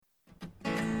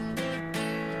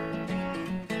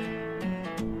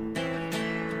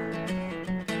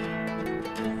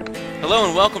Hello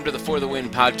and welcome to the For the Win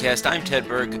podcast. I'm Ted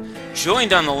Berg,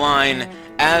 joined on the line,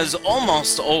 as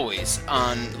almost always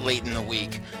on Late in the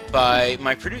Week, by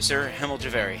my producer, Hemel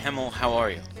Javeri. Hemel, how are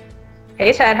you?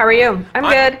 Hey Ted, how are you? I'm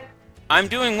good. I'm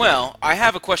doing well. I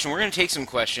have a question. We're going to take some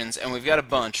questions, and we've got a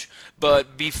bunch.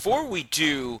 But before we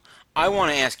do, I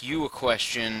want to ask you a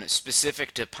question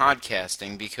specific to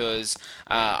podcasting because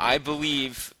I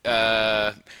believe,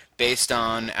 based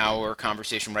on our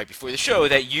conversation right before the show,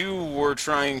 that you were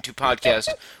trying to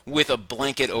podcast with a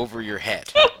blanket over your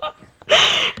head.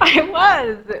 I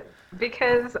was,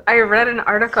 because I read an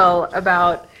article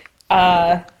about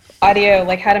audio,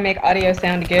 like how to make audio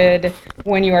sound good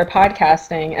when you are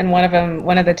podcasting, and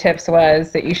one of the tips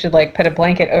was that you should like put a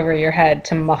blanket over your head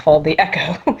to muffle the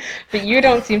echo. But you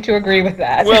don't seem to agree with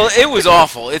that. Well, it was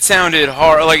awful. It sounded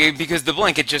hard, like because the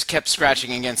blanket just kept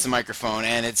scratching against the microphone,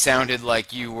 and it sounded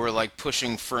like you were like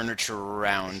pushing furniture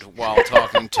around while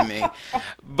talking to me.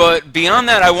 But beyond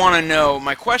that, I want to know.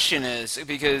 My question is,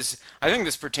 because I think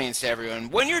this pertains to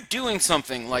everyone. When you're doing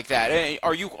something like that,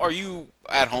 are you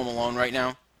at home alone right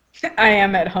now? I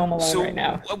am at home alone So right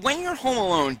now. when you're home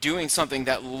alone doing something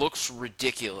that looks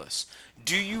ridiculous,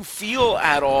 do you feel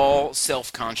at all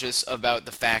self-conscious about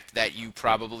the fact that you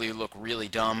probably look really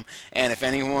dumb? And if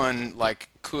anyone like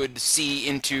could see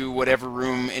into whatever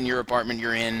room in your apartment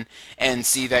you're in and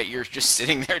see that you're just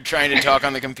sitting there trying to talk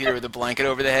on the computer with a blanket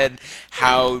over the head,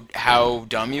 how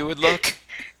dumb you would look?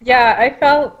 Yeah, I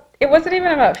felt it wasn't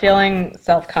even about feeling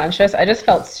self-conscious. I just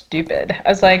felt stupid. I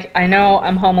was like, I know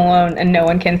I'm home alone and no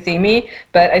one can see me,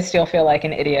 but I still feel like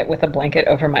an idiot with a blanket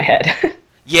over my head.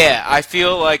 Yeah, I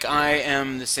feel like I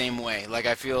am the same way. Like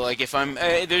I feel like if I'm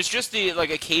there's just the like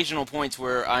occasional points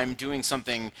where I'm doing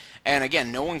something and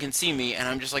again no one can see me and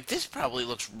I'm just like this probably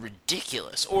looks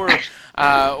ridiculous or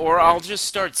I'll just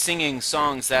start singing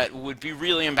songs that would be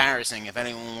really embarrassing if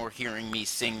anyone were hearing me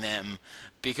sing them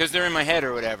because they're in my head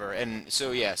or whatever. And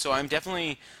so yeah, so I'm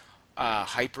definitely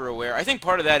hyper aware. I think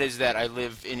part of that is that I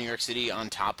live in New York City on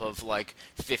top of like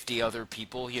 50 other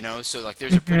people, you know, so like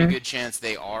there's a pretty hmm good chance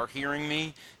they are hearing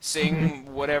me hmm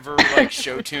sing whatever like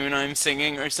show tune I'm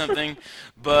singing or something.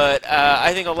 But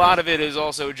I think a lot of it is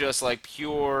also just like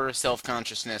pure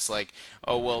self-consciousness, like,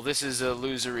 oh well, this is a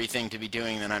losery thing to be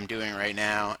doing that I'm doing right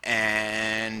now,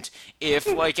 and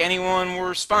if like anyone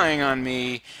were spying on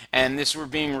me and this were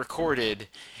being recorded,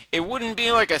 it wouldn't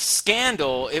be like a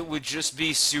scandal, it would just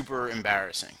be super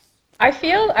embarrassing. I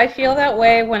feel that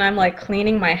way when I'm like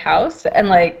cleaning my house and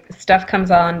like stuff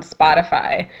comes on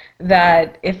Spotify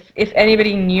that if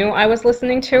anybody knew I was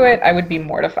listening to it, I would be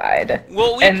mortified.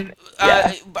 Well, And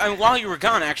yeah. while you were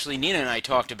gone, actually, Nina and I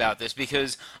talked about this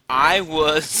because I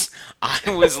was I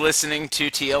was listening to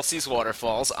TLC's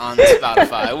Waterfalls on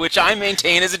Spotify, which I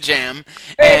maintain as a jam,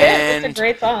 It is. It's a and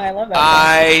great song. I love that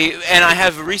song. I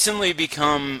have recently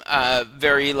become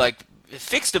very like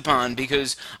fixed upon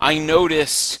because I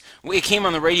noticed it came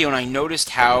on the radio and I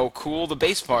noticed how cool the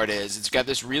bass part is. It's got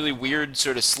this really weird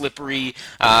sort of slippery,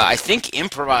 I think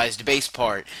improvised bass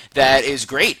part that is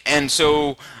great. And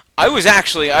so I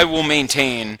will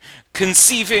maintain,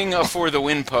 conceiving a For the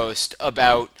Win post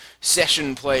about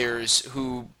session players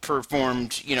who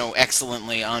performed, you know,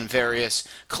 excellently on various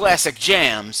classic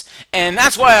jams, and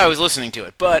that's why I was listening to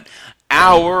it. But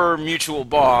our mutual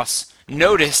boss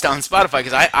noticed on Spotify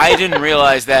because I didn't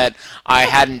realize that I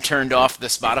hadn't turned off the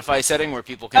Spotify setting where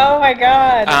people can Oh my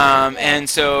God. and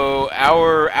so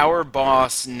our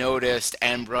boss noticed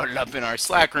and brought it up in our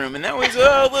Slack room, and that was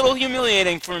a little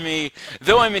humiliating for me.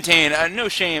 Though I maintain no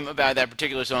shame about that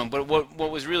particular song, but what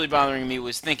was really bothering me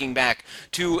was thinking back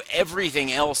to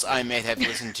everything else I may have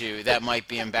listened to that might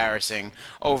be embarrassing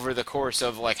over the course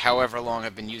of like however long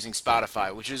I've been using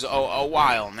Spotify, which is a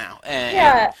while now, and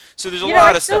Yeah. so there's a I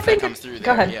lot of still stuff that think comes it's. through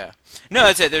Go there. ahead. Yeah. No,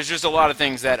 that's it. There's just a lot of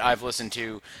things that I've listened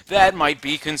to that might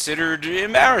be considered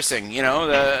embarrassing. You know,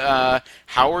 the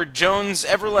Howard Jones'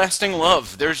 "Everlasting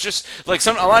Love." There's just like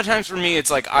a lot of times for me,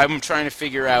 it's like I'm trying to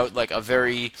figure out like a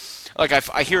very like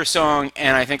I hear a song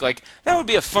and I think like that would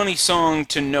be a funny song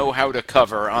to know how to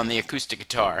cover on the acoustic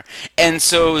guitar, and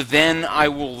so then I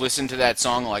will listen to that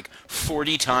song like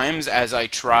 40 times as I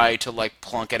try to like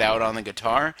plunk it out on the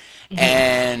guitar, Mhm.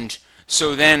 and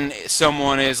so then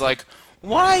someone is like,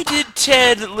 why did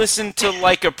Ted listen to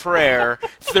Like a Prayer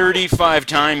 35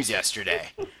 times yesterday?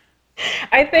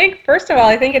 I think first of all,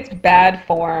 I think it's bad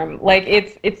form. Like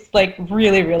it's like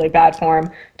really really bad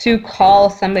form to call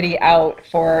somebody out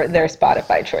for their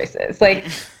Spotify choices.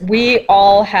 Like we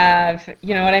all have,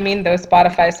 you know what I mean, those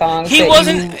Spotify songs He that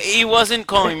wasn't you. he wasn't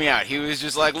calling me out. He was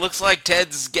just like, looks like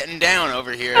Ted's getting down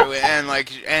over here and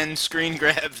like and screen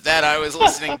grabbed that I was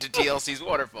listening to TLC's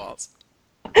Waterfalls.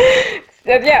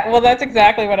 Yeah, well, that's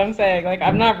exactly what I'm saying. Like,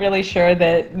 I'm not really sure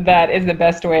that that is the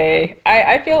best way.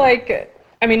 I feel like,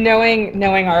 I mean,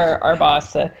 knowing our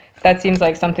boss, that seems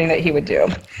like something that he would do.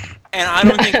 And I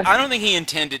don't think he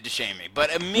intended to shame me, but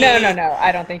No, no, me no.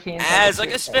 I don't think he intended as like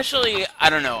to. But especially I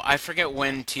don't know, I forget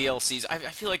when TLC's I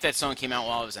feel like that song came out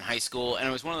while I was in high school, and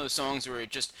it was one of those songs where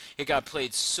it got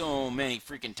played so many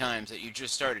freaking times that you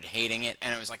just started hating it,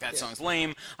 and it was like that yeah. song's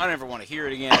lame, I don't ever want to hear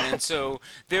it again. And so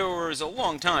there was a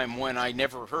long time when I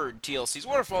never heard TLC's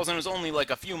Waterfalls, and it was only like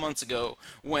a few months ago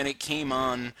when it came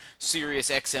on Sirius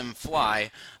XM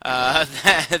Fly,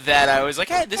 that I was like,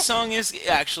 hey, this song is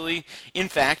actually in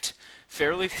fact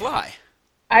fairly fly.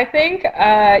 I think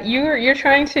you're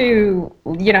trying to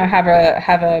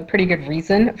have a pretty good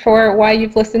reason for why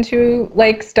you've listened to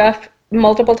like stuff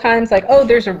multiple times. Like, oh,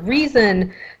 there's a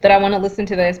reason that I want to listen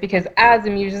to this because as a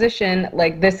musician,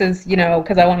 like this is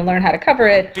because I want to learn how to cover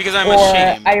it, Because I'm or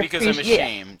I ashamed. Because I'm appreciate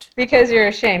ashamed. because you're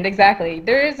ashamed. Exactly.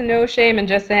 There is no shame in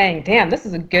just saying, "Damn, this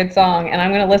is a good song," and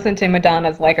I'm going to listen to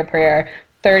Madonna's "Like a Prayer"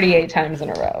 38 times in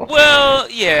a row. Well,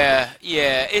 yeah,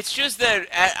 yeah. It's just that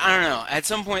I don't know. At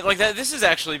some point, like that, this has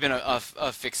actually been a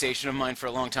fixation of mine for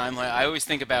a long time. Like I always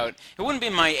think about it wouldn't be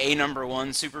my a number one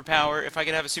superpower if I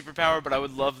could have a superpower, but I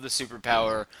would love the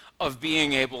superpower of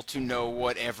being able to know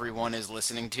what everyone is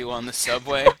listening to on the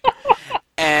subway.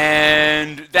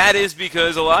 And that is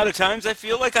because a lot of times I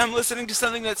feel like I'm listening to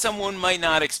something that someone might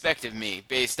not expect of me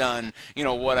based on,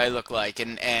 what I look like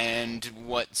and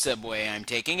what subway I'm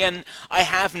taking. And I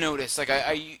have noticed, like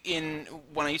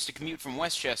when I used to commute from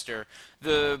Westchester,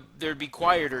 there'd be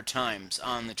quieter times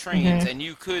on the trains, Hmm. and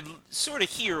you could sort of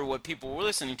hear what people were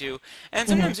listening to. And Hmm.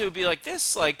 sometimes it would be like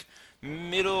this, like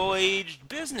middle-aged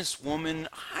businesswoman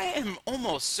I am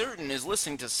almost certain is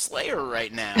listening to Slayer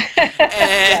right now.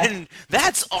 Yeah. And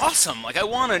that's awesome. Like I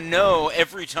want to know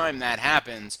every time that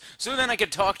happens. So then I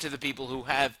could talk to the people who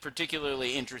have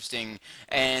particularly interesting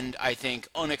and I think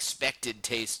unexpected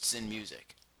tastes in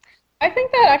music. I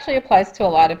think that actually applies to a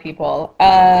lot of people.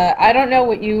 I don't know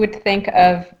what you would think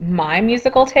of my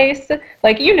musical taste.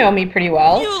 Like, you know me pretty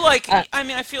well. You like, Uh, I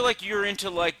mean, I feel like you're into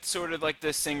like sort of like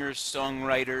the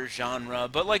singer-songwriter genre,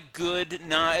 but like good,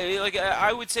 not like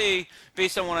I would say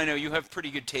based on what I know, you have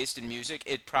pretty good taste in music.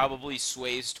 It probably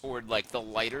sways toward like the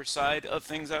lighter side of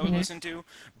things I would mhm, listen to,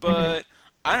 mhm. but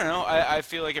I don't know. I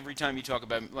feel like every time you talk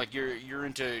about like you're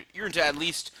into at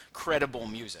least credible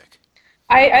music.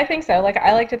 I think so. Like,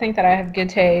 I like to think that I have good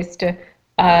taste,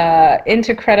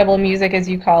 into credible music, as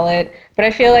you call it. But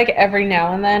I feel like every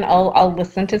now and then I'll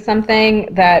listen to something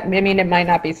that, I mean, it might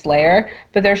not be Slayer,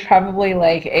 but there's probably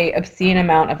like a obscene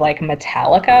amount of like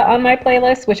Metallica on my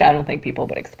playlist, which I don't think people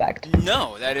would expect.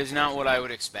 No, that is not what I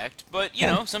would expect. But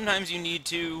Yeah. sometimes you need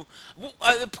to. Well,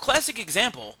 a classic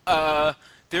example.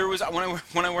 There was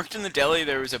when I worked in the deli,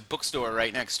 there was a bookstore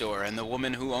right next door, and the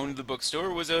woman who owned the bookstore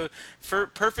was a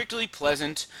perfectly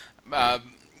pleasant, uh,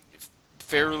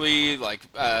 fairly like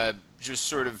just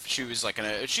sort of she was like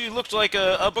she looked like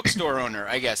a bookstore owner,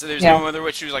 I guess. There's Yeah. no other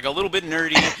way. She was like a little bit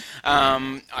nerdy.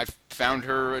 I found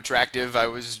her attractive. I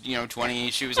was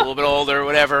 20. She was a little bit older,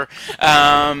 whatever.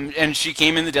 And she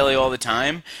came in the deli all the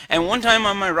time. And one time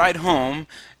on my ride home,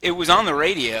 it was on the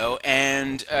radio,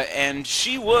 and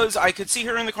I could see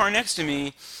her in the car next to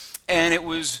me, and it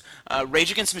was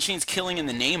Rage Against the Machine's "Killing in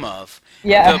the Name of," the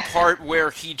Yeah. part where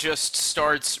he just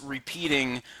starts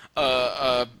repeating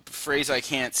a phrase I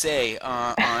can't say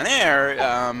on air.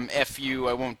 F you,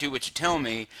 I won't do what you tell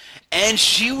me. And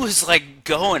she was like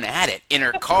going at it in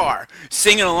her car,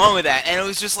 singing along with that. And it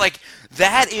was just like,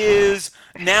 that is,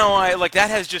 now I, like, that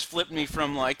has just flipped me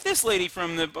from like, this lady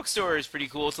from the bookstore is pretty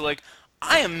cool to like,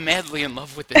 I am madly in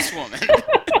love with this woman.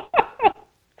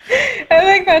 I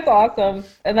think that's awesome,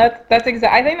 and that's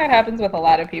exact. I think that happens with a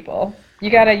lot of people. You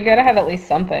gotta have at least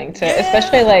something to,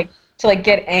 especially Yeah. like to like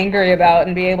get angry about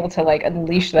and be able to like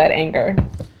unleash that anger.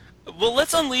 Well,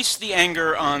 let's unleash the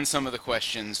anger on some of the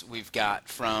questions we've got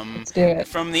Let's do it.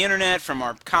 from the internet, from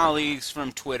our colleagues,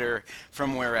 from Twitter,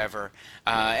 from wherever.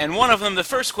 And one of them, the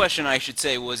first question I should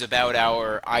say, was about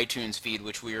our iTunes feed,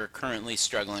 which we are currently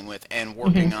struggling with and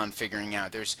working Hmm. on figuring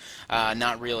out. There's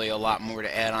not really a lot more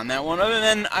to add on that one, other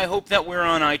than I hope that we're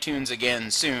on iTunes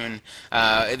again soon.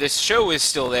 This show is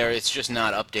still there; it's just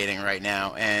not updating right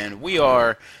now, and we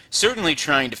are certainly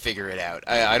trying to figure it out.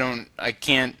 I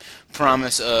can't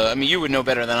promise. I mean, you would know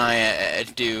better than I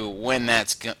do when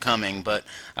that's coming, but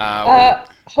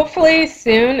Hopefully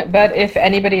soon, but if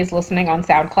anybody is listening on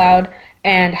SoundCloud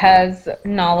and has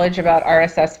knowledge about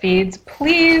RSS feeds,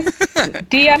 please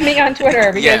DM me on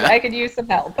Twitter because Yeah. I could use some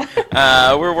help.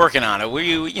 We're working on it.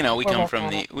 We We're come working from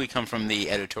on it. the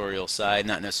editorial side,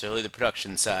 not necessarily the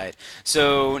production side.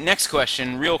 So next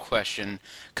question, real question,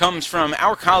 comes from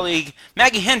our colleague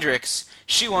Maggie Hendricks.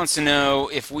 She wants to know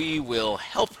if we will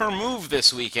help her move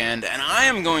this weekend, and I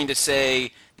am going to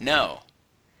say no.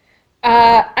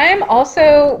 I'm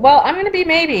also, well, I'm going to be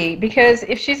maybe because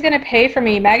if she's going to pay for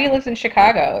me, Maggie lives in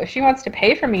Chicago. If she wants to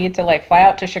pay for me to like fly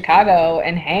out to Chicago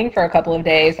and hang for a couple of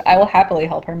days, I will happily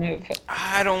help her move.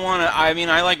 I don't want to. I mean,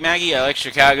 I like Maggie. I like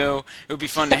Chicago. It would be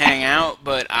fun to hang out,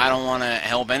 but I don't want to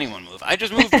help anyone move. I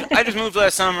just moved. I just moved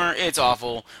last summer. It's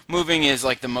awful. Moving is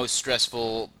like the most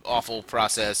stressful, awful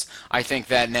process. I think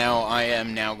that now I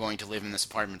am now going to live in this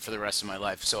apartment for the rest of my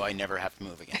life, so I never have to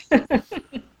move again.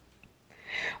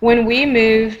 When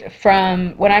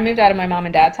I moved out of my mom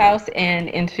and dad's house and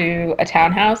into a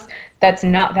townhouse that's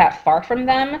not that far from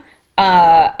them,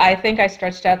 I think I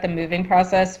stretched out the moving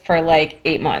process for like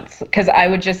 8 months because I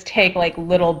would just take like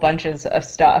little bunches of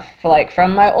stuff, like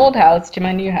from my old house to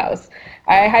my new house.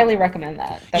 I highly recommend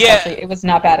that. That's Yeah, actually, it was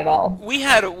not bad at all. we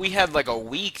had like a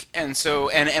week, and so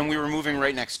and we were moving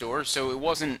right next door, so it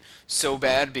wasn't so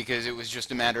bad because it was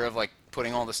just a matter of like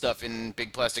putting all the stuff in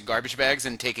big plastic garbage bags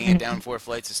and taking it down 4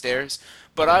 flights of stairs.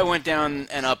 But I went down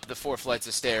and up the 4 flights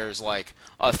of stairs like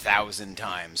 1,000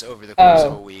 times over the course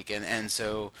of a Oh, week, and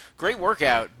so great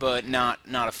workout, but not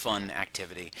a fun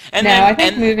activity. And no, then I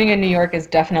think moving in New York is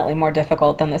definitely more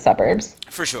difficult than the suburbs.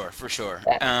 for sure, for sure.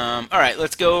 But All right,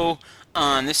 let's go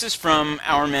on. This is from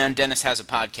our man Dennis has a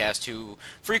podcast who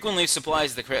frequently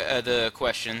supplies the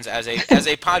questions as a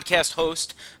podcast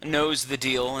host knows the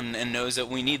deal and knows that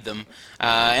we need them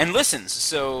and listens.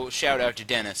 So shout out to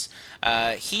Dennis.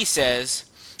 He says,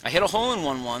 "I hit a hole in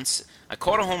one once. I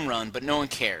caught a home run, but no one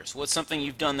cares. What's something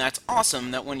you've done that's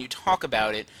awesome that when you talk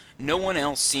about it, no one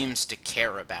else seems to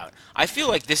care about?" I feel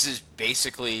like this is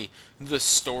basically the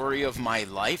story of my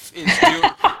life is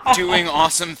doing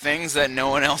awesome things that no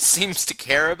one else seems to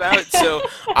care about. So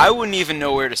I wouldn't even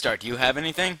know where to start. Do you have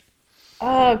anything?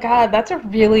 oh God, that's a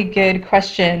really good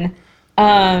question.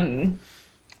 Um,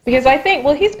 because I think,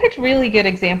 well, he's picked really good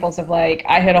examples of like,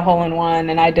 I hit a hole in one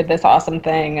and I did this awesome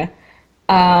thing.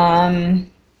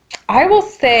 Um, I will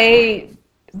say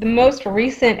the most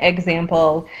recent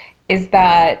example is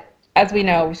that, as we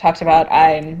know, we've talked about,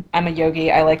 I'm a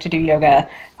yogi. I like to do yoga.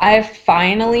 I have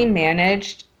finally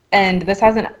managed, and this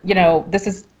hasn't, this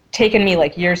has taken me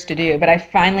like years to do, but I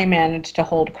finally managed to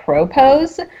hold crow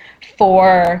pose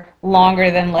for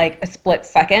longer than like a split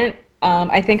second.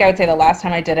 I think I would say the last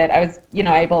time I did it, I was,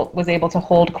 able to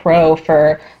hold crow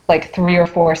for like 3 or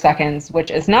 4 seconds,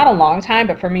 which is not a long time,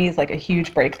 but for me is like a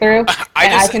huge breakthrough. I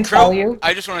And I just can crow. tell you,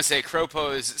 I just want to say crow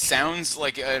pose sounds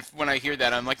like when I hear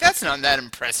that I'm like that's not that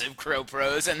impressive crow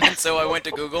pose, and then so I went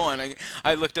to Google and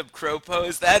I looked up crow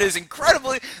pose. That is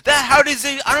incredibly that how does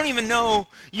it? I don't even know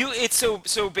you. It's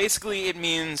so basically it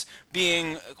means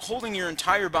being holding your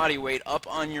entire body weight up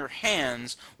on your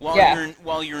hands yeah,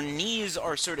 while your knees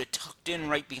are sort of tucked in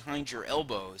right behind your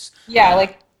elbows. yeah,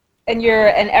 like,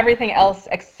 and everything else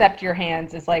except your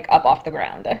hands is like up off the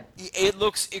ground. It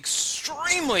looks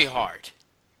extremely hard.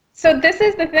 So this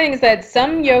is the thing is that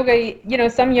some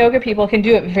yoga people can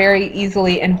do it very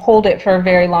easily and hold it for a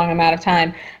very long amount of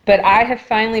time. But I have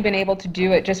finally been able to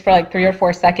do it just for like 3 or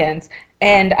 4 seconds.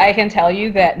 And I can tell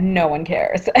you that no one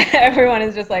cares. Everyone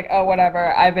is just like, oh,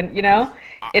 whatever.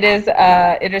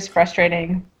 It is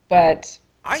frustrating, but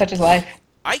I such is life.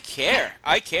 I care.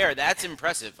 I care. That's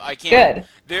impressive. I can't Good.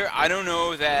 there I don't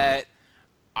know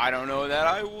that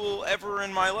I will ever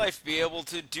in my life be able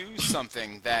to do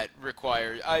something that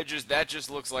requires that just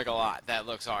looks like a lot. That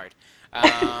looks hard.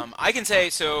 I can say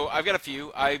so I've got a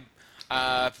few. I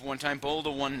one time bowled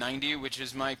a 190, which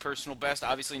is my personal best.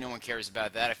 Obviously, no one cares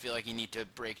about that. I feel like you need to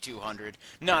break 200.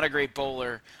 Not a great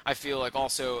bowler. I feel like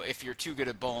also if you're too good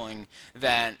at bowling,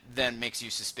 that then makes you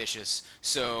suspicious.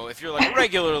 So if you're like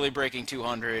regularly breaking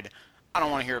 200, I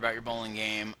don't want to hear about your bowling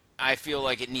game. I feel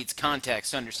like it needs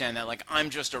context to understand that like I'm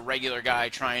just a regular guy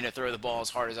trying to throw the ball as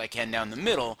hard as I can down the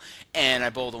middle, and I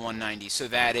bowled a 190. So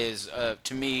that is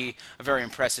to me a very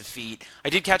impressive feat. I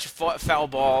did catch a foul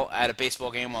ball at a baseball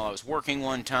game while I was working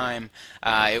one time.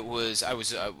 It was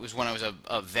when I was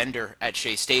a vendor at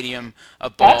Shea Stadium. A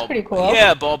That's ball pretty cool.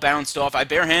 yeah, a ball bounced off. I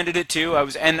barehanded it too. I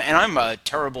was and I'm a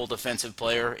terrible defensive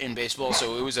player in baseball,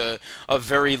 so it was a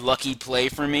very lucky play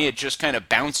for me. It just kind of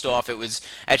bounced off. It was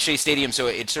at Shea Stadium, so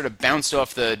it sort of of bounced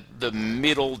off the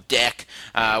middle deck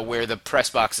where the press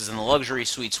boxes and the luxury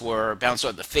suites were, bounced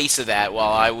off the face of that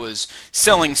while I was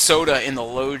selling soda in the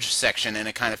loge section, and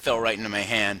it kind of fell right into my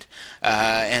hand.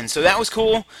 And so that was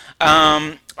cool.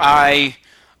 I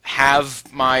have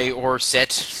or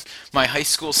set my high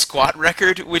school squat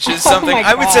record, which is Oh something my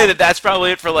I would say God. that that's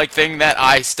probably it for like thing that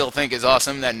I still think is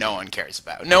awesome that no one cares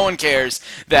about. No one cares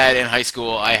that in high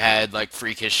school I had like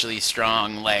freakishly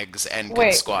strong legs and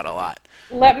could Wait, squat a lot.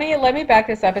 let me back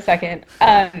this up a second.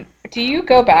 Do you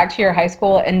go back to your high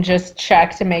school and just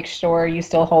check to make sure you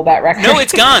still hold that No, record?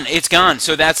 it's gone. It's gone.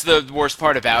 So that's the worst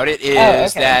part about it Oh,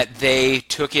 is okay. that they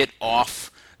took it off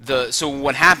the so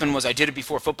what happened was I did it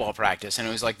before football practice, and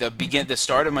it was like the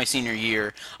start of my senior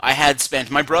year. I had spent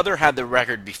My brother had the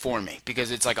record before me because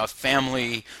it's like a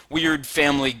weird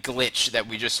family glitch that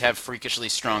we just have freakishly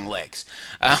strong legs.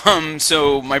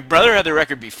 So my brother had the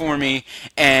record before me,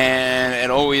 and it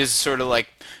always sort of like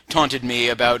taunted me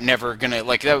about never gonna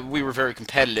like that. We were very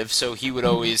competitive, so he would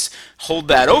Mhm. always hold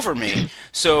that over me.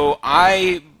 So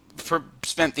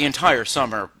spent the entire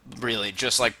summer really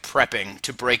just like prepping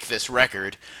to break this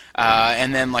record.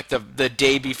 And then like the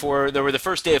day before, there were the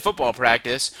first day of football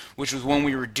practice, which was when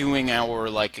we were doing our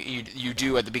like you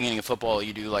do at the beginning of football,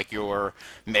 you do like your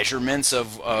measurements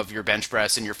of your bench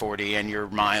press and your 40 and your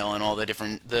mile and all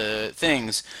the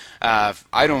things.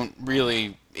 I don't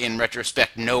really in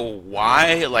retrospect know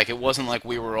why. Like it wasn't like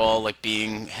we were all like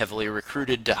being heavily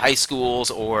recruited to high schools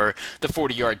or the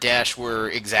 40-yard dash were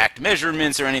exact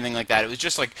measurements or anything like that. It was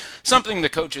just like something the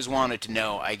coaches wanted to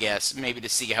know, I guess, maybe to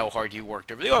see how hard you worked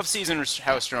over the off season or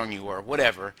how strong you were,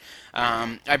 whatever.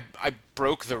 I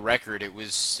broke the record.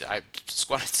 I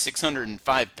squatted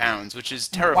 605 pounds, which is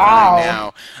terrifying Wow.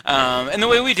 now. And the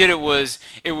way we did it was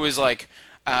like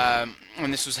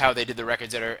and this was how they did the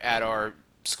records at our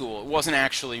school. It wasn't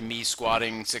actually me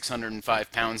squatting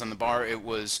 605 pounds on the bar. It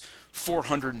was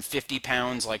 450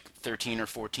 pounds like 13 or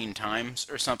 14 times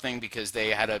or something because they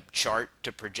had a chart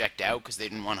to project out because they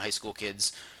didn't want high school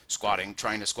kids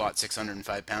trying to squat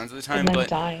 605 pounds at the And time. then But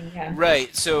dying, yeah.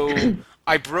 right, so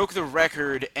I broke the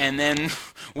record, and then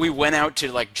we went out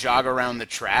to like jog around the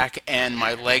track, and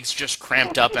my legs just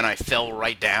cramped up, and I fell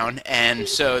right down. And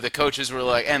so the coaches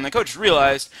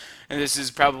realized, and this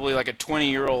is probably like a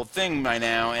 20-year-old thing by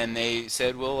now, and they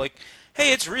said, well, like,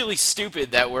 hey, it's really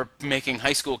stupid that we're making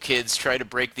high school kids try to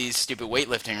break these stupid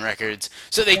weightlifting records.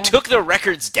 So they Yeah. took the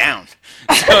records down.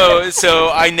 So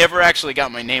I never actually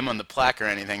got my name on the plaque or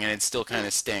anything, and it still kind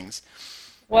of stings.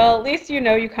 Well, at least you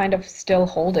know you kind of still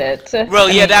hold it. Well,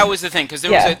 I yeah, that mean, was the thing because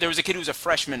yeah, there was a kid who was a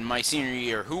freshman my senior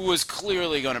year who was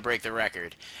clearly going to break the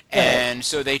record, right. and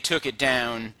so they took it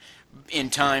down in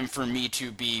time for me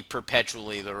to be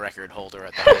perpetually the record holder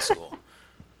at the high school.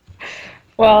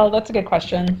 Well, that's a good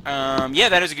question. Yeah,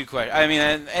 that is a good question. I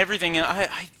mean, everything I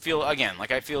feel again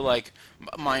like I feel like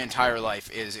my entire life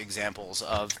is examples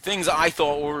of things I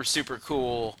thought were super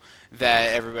cool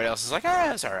that everybody else is like, ah,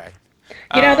 that's all right.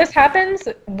 You know, Um, this happens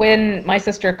when my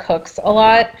sister cooks a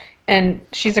lot, and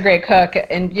she's a great cook,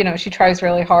 and she tries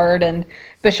really hard, and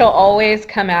but she'll always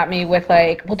come at me with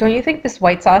like, "Well, don't you think this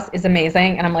white sauce is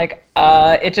amazing?" And I'm like,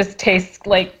 it just tastes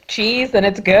like cheese and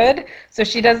it's good." So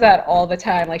she does that all the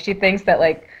time. Like she thinks that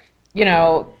like, you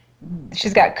know,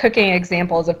 she's got cooking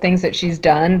examples of things that she's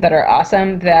done that are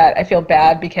awesome that I feel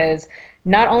bad because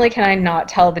not only can I not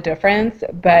tell the difference,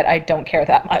 but I don't care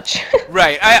that much.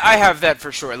 Right, I have that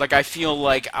for sure. Like I feel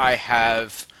like I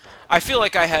have, I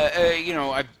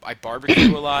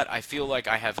barbecue a lot. I feel like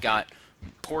I have got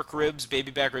pork ribs,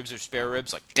 baby back ribs, or spare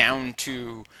ribs, like down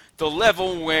to the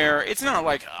level where it's not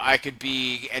like I could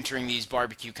be entering these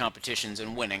barbecue competitions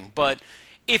and winning. But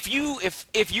if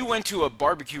you went to a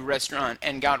barbecue restaurant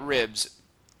and got ribs,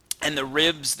 and the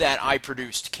ribs that I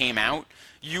produced came out,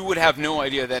 you would have no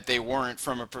idea that they weren't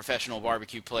from a professional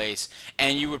barbecue place,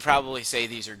 and you would probably say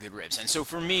these are good ribs. And so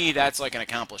for me, that's like an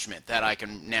accomplishment that I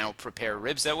can now prepare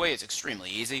ribs that way. It's extremely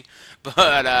easy,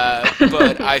 but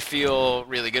I feel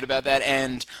really good about that,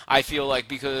 and I feel like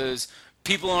because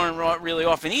people aren't really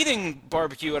often eating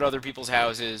barbecue at other people's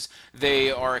houses.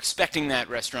 They are expecting that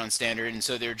restaurant standard, and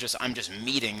so I'm just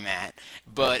meeting that.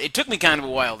 But it took me kind of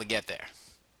a while to get there.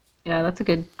 Yeah, that's a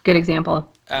good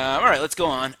example. All right, let's go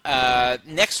on.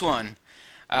 Next one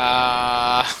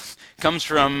uh, comes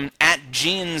from at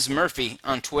Jeans Murphy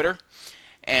on Twitter,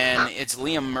 and it's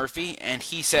Liam Murphy, and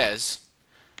he says,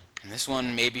 and this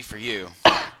one may be for you.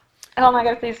 Oh my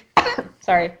God, please.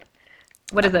 Sorry.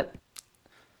 What is it?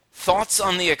 Thoughts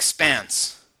on The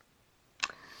Expanse?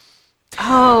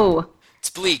 Oh, It's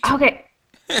bleak. okay.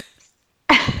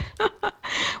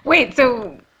 Wait,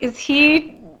 so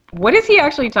what is he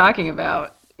actually talking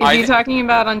about? Is I he th- talking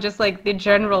about on just like the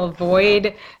general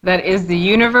void that is the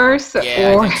universe, yeah,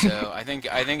 I or think so. I think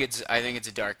it's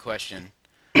a dark question.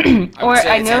 I or would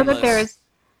say it's endless.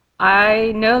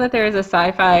 I know that there is a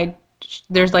sci-fi.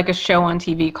 There's like a show on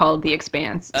TV called The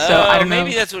Expanse. So I Oh, don't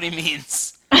maybe know. that's what he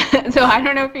means. So I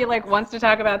don't know if he like wants to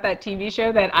talk about that TV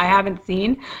show that I haven't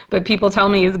seen, but people tell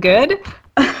me is good.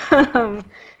 Um,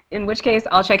 in which case,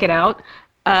 I'll check it out.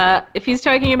 If he's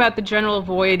talking about the general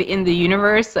void in the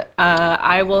universe,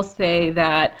 I will say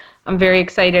that I'm very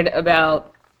excited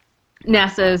about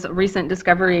NASA's recent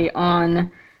discovery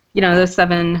on, the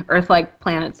seven Earth-like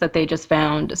planets that they just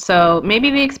found. So maybe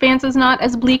the expanse is not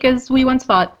as bleak as we once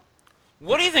thought.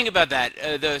 What do you think about that?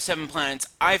 The seven planets.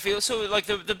 I feel so like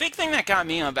the big thing that got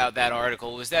me about that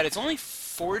article was that it's only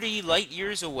 40 light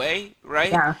years away,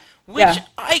 right? Yeah. Which Yeah.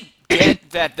 I get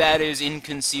that that is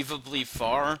inconceivably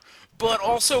far, but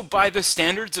also by the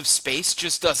standards of space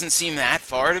just doesn't seem that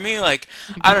far to me. Like,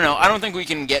 I don't know. I don't think we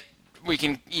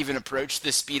can even approach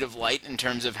the speed of light in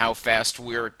terms of how fast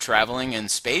we're traveling in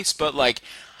space, but like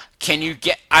can you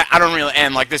get I don't really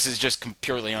and like this is just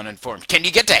purely uninformed, can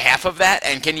you get to half of that,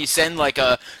 and can you send like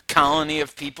a colony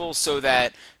of people so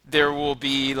that there will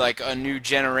be like a new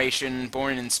generation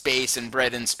born in space and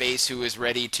bred in space who is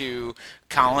ready to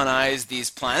colonize these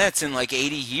planets in like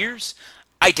 80 years?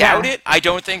 I doubt Yeah. it. I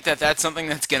don't think that that's something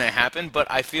that's going to happen, but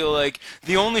I feel like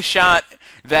the only shot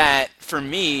that for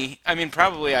me, I mean,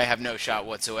 probably I have no shot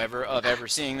whatsoever of ever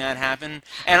seeing that happen,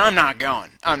 and I'm not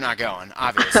going. I'm not going,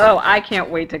 Oh, obviously. I can't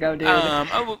wait to go, dude.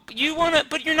 You wanna,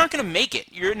 but you're not gonna make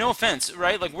it. You're no offense,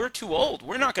 right? Like we're too old.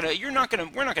 We're not gonna. You're not gonna.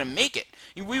 We're not gonna make it.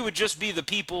 We would just be the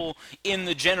people in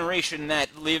the generation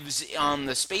that lives on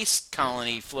the space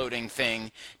colony floating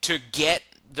thing to get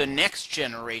the next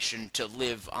generation to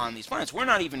live on these planets. We're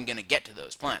not even gonna get to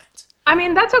those planets. I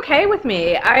mean, that's okay with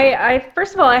me. I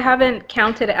first of all, I haven't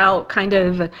counted out kind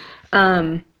of,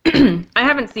 I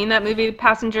haven't seen that movie,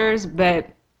 Passengers, but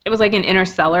it was like an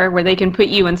Interstellar where they can put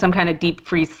you in some kind of deep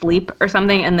freeze sleep or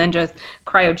something and then just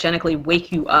cryogenically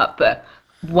wake you up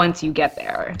once you get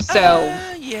there. So,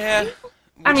 Yeah.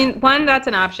 I Which mean, one, that's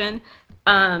an option.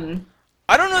 Um,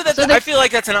 I don't know that. so I there's, feel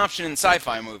like that's an option in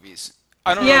sci-fi movies.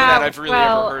 I don't know that yeah, I've really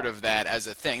ever well, heard of that as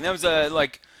a thing. That was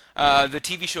the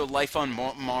TV show Life on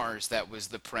Mars. That was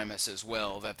the premise as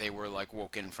well. That they were like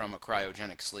woken from a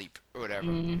cryogenic sleep or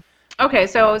whatever. okay,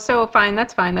 so fine,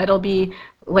 that's fine. That'll be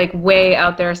like way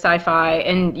out there sci-fi,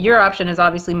 and your option is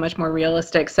obviously much more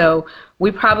realistic. So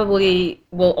we probably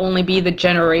will only be the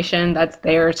generation that's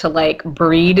there to like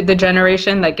breed the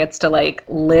generation that gets to like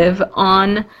live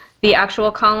on the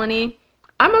actual colony.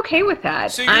 I'm okay with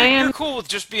that. So I you're am cool with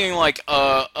just being like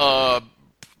a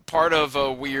part of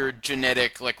a weird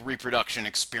genetic like reproduction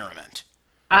experiment.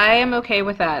 I am okay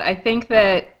with that. I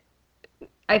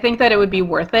think that it would be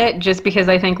worth it just because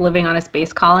I think living on a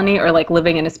space colony or like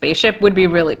living in a spaceship would be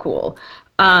really cool.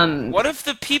 Um, What if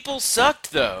the people sucked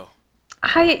though?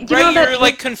 you Right, know that you're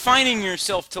like confining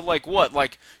yourself to like what,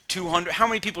 like 200? How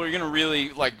many people are you gonna really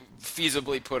like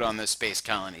feasibly put on this space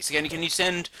colony? So can you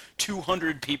send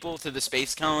 200 people to the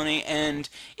space colony? And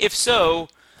if so,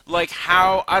 like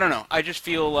how? I don't know. I just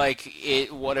feel like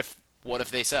it. What if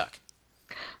they suck?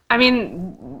 I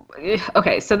mean,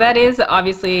 okay, so that is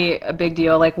obviously a big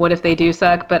deal. Like, what if they do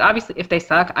suck? But obviously, if they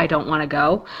suck, I don't want to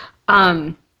go.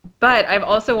 Um, but I've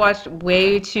also watched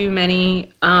way too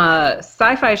many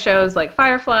sci-fi shows like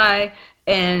Firefly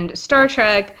and Star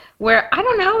Trek, where I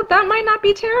don't know, that might not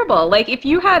be terrible. Like, if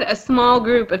you had a small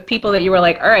group of people that you were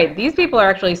like, all right, these people are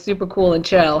actually super cool and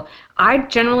chill. I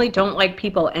generally don't like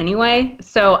people anyway,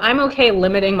 so I'm okay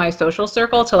limiting my social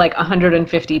circle to like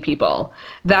 150 people.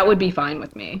 That would be fine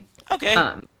with me. Okay.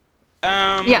 Um,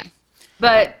 yeah, Um,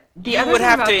 but the you other would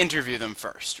thing have to about, interview them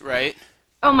first, right?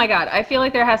 oh my God, I feel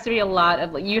like there has to be a lot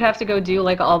of, like, you'd have to go do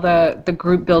like all the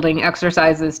group building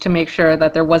exercises to make sure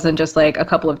that there wasn't just like a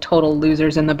couple of total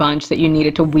losers in the bunch that you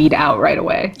needed to weed out right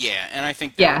away. Yeah, and I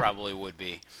think there Yeah, probably would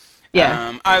be. yeah,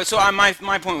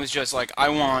 My point was just like I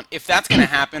want, if that's gonna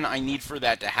happen, I need for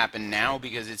that to happen now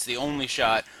because it's the only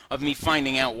shot of me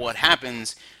finding out what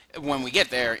happens when we get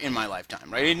there in my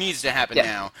lifetime, right? It needs to happen yeah.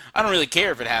 now. I don't really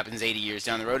care if it happens 80 years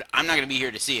down the road. I'm not gonna be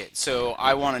here to see it, so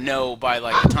I want to know by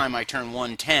like the time I turn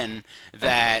 110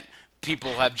 that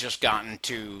people have just gotten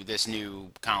to this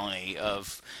new colony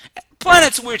of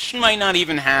planets which might not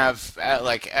even have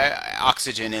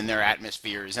oxygen in their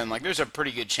atmospheres, and like there's a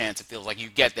pretty good chance it feels like you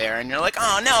get there and you're like,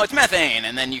 oh no, it's methane,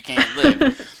 and then you can't live,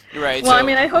 right? Well, I So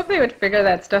mean, I hope they would figure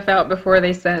that stuff out before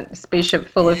they sent a spaceship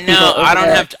full of people no, over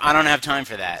there. I don't have time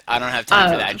for that. I don't have time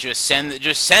for that. Um, Just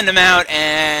send them out,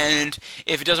 and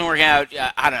if it doesn't work out,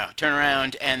 I don't know, turn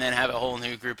around and then have a whole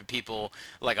new group of people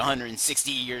like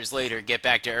 160 years later get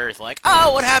back to Earth, like,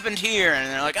 oh, what happened here? And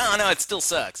they're like, oh no, it still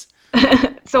sucks.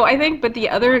 so I think, but the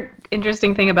other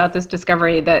interesting thing about this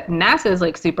discovery that NASA is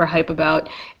like super hype about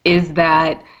is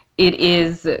that it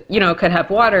is, could have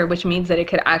water, which means that it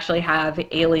could actually have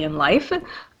alien life.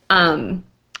 Um,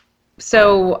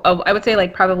 I would say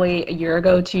like probably a year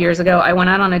ago, 2 years ago, I went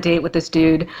out on a date with this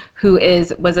dude who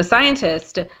was a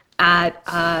scientist at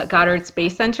Goddard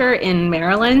Space Center in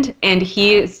Maryland, and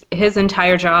his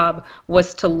entire job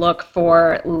was to look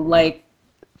for like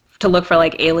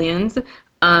aliens.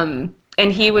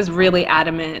 And he was really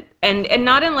adamant, and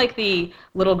not in like the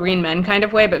little green men kind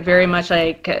of way, but very much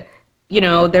like,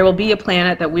 there will be a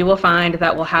planet that we will find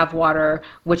that will have water,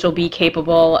 which will be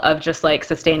capable of just like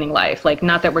sustaining life. Like,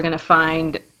 not that we're going to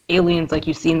find aliens like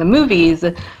you see in the movies,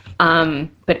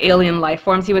 but alien life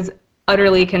forms. He was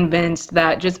utterly convinced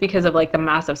that just because of like the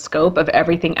massive scope of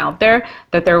everything out there,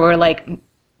 that there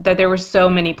were so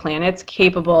many planets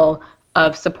capable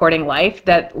of supporting life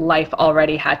that life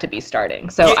already had to be starting.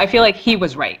 So Yeah, I feel like he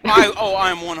was right.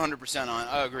 I'm 100% on.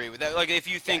 I agree with that. Like if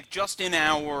you think just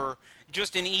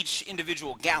in each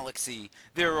individual galaxy,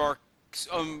 there are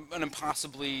an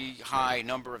impossibly high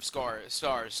number of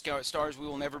stars we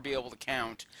will never be able to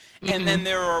count, and then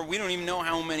we don't even know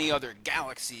how many other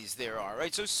galaxies there are,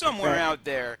 right? So somewhere Right. out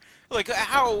there, like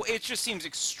how it just seems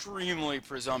extremely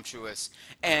presumptuous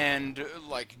and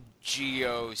like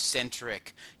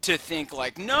geocentric to think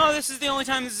like, no, this is the only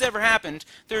time this has ever happened.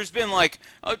 There's been like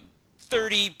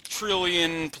 30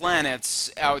 trillion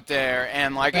planets out there,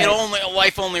 and like Right.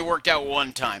 life only worked out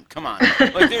one time. Come on,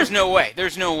 like there's no way.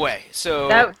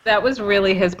 So That was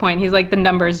really his point. He's like, the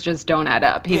numbers just don't add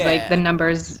up. He's like, the yeah,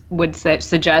 numbers would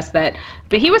suggest that,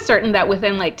 but he was certain that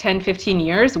within like 10, 15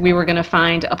 years we were going to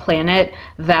find a planet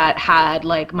that had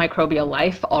like microbial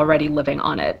life already living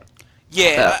on it.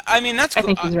 So yeah. I mean that's I cool.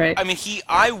 think he's right. I mean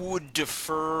I would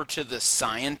defer to the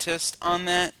scientist on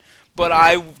that, but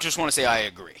I just want to say I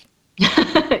agree.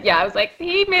 Yeah, I was like,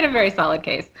 he made a very solid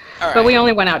case. All But we right.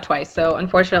 only went out twice, so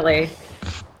unfortunately,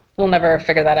 we'll never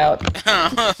figure that out.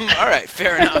 All right,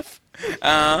 fair enough.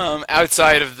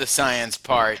 Outside of the science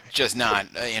part, just not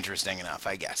interesting enough,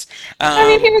 I guess. I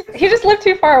mean, Um, he just lived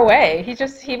too far away.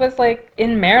 He was like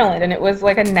in Maryland, and it was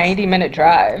like a 90-minute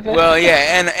drive. well,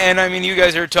 yeah, and I mean, you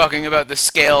guys are talking about the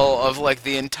scale of like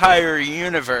the entire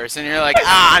universe, and you're like,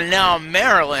 ah, no,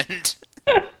 Maryland.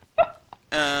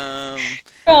 Um,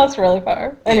 Well, it's really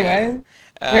far. yeah. Anyway,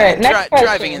 all right, next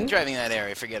question. Driving that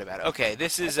area, forget about it. Okay,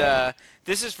 this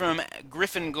is from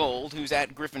Griffin Gold, who's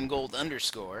at Griffin Gold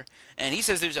underscore, and he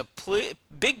says there's a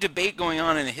big debate going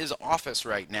on in his office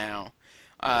right now.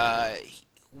 Uh,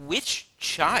 which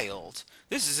child?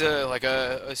 This is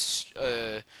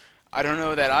I don't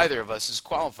know that either of us is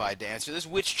qualified to answer this.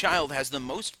 Which child has the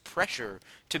most pressure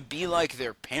to be like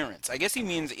their parents? I guess he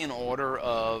means in order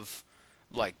of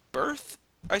like birth,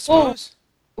 I Well, suppose.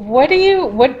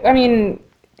 I mean,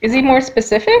 is he more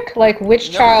specific? Like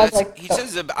which No, child, that's like, he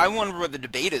says. I wonder what the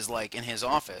debate is like in his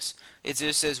office. It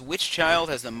just says which child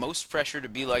has the most pressure to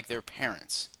be like their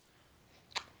parents.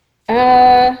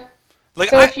 uh,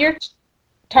 Like so if you're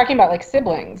talking about like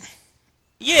siblings.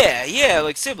 yeah,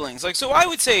 like siblings. Like so, I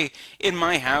would say in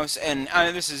my house, and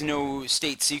this is no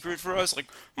state secret for us. Like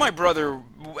my brother,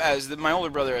 my older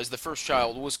brother, as the first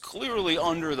child, was clearly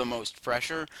under the most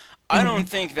pressure. I don't Mhm.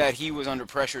 think that he was under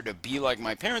pressure to be like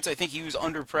my parents. I think he was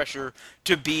under pressure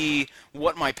to be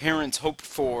what my parents hoped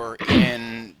for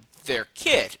in their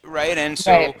kid, right? And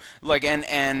so, Right. like,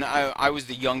 and I was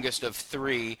the youngest of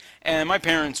three, and my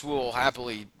parents will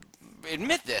happily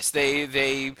admit this.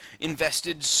 They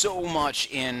invested so much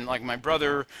in like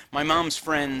my mom's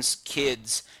friends'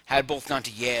 kids had both gone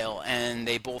to Yale and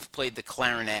they both played the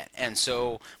clarinet. And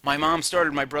so my mom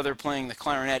started my brother playing the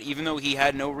clarinet even though he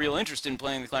had no real interest in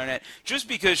playing the clarinet just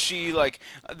because she was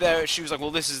like,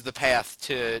 well, this is the path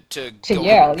to To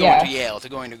Yale, going to yeah. Yale, to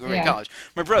going to great Yeah. college.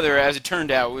 My brother, as it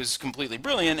turned out, was completely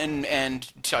brilliant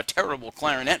and a terrible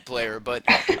clarinet player, but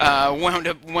wound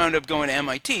up going to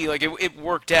MIT. Like it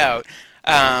worked out.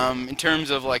 in terms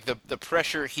of like the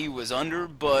pressure he was under,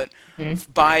 but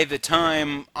Mhm. by the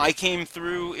time I came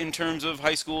through in terms of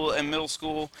high school and middle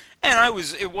school, and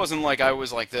it wasn't like I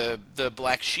was like the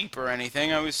black sheep or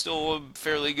anything. I was still a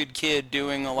fairly good kid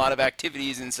doing a lot of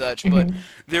activities and such, but Mhm.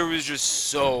 there was just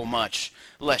so much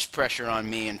less pressure on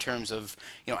me in terms of,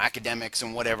 academics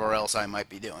and whatever else I might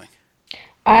be doing.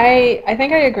 I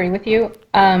think I agree with you.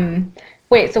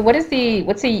 Wait, so what's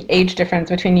the age difference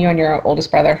between you and your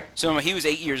oldest brother? So he was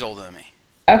 8 years older than me.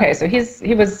 Okay, so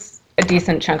he was a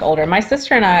decent chunk older. My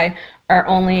sister and I are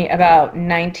only about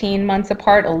 19 months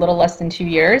apart, a little less than 2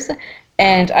 years.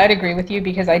 And I'd agree with you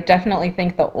because I definitely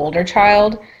think the older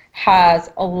child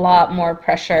has a lot more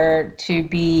pressure to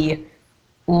be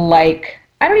like,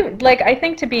 I don't even like, I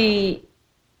think to be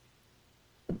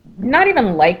not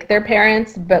even like their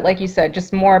parents, but like you said,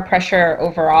 just more pressure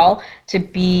overall to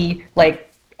be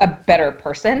like a better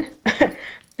person.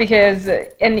 Because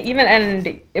and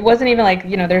it wasn't even like,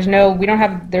 there's no we don't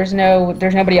have there's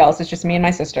nobody else. It's just me and my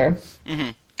sister.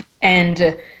 Hmm.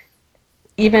 And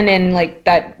even in like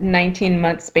that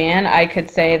 19-month span, I could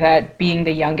say that being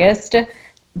the youngest,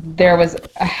 there was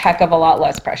a heck of a lot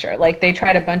less pressure. Like they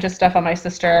tried a bunch of stuff on my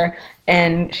sister,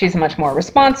 and she's much more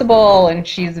responsible, and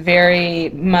she's very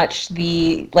much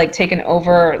the like taken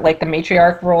over like the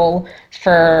matriarch role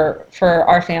for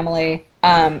our family.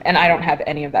 And I don't have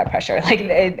any of that pressure. And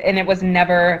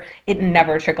it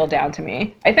never trickled down to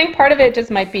me. I think part of it just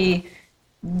might be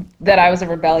that I was a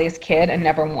rebellious kid and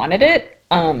never wanted it.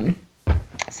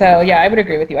 So yeah, I would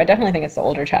agree with you. I definitely think it's the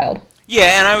older child.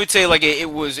 Yeah, and I would say like it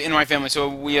was in my family. So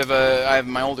I have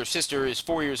my older sister is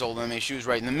 4 years older than me. She was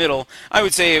right in the middle. I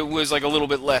would say it was like a little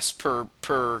bit less per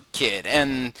kid,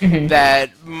 and Hmm.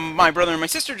 that my brother and my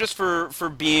sister just for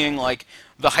being like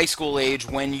the high school age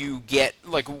when you get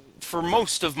like for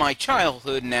most of my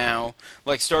childhood now,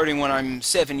 like starting when I'm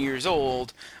 7 years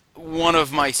old, one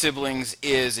of my siblings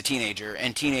is a teenager,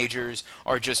 and teenagers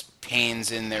are just pains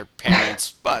in their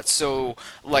parents' butts. So,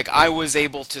 like, I was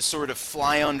able to sort of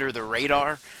fly under the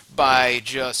radar by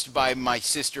my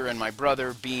sister and my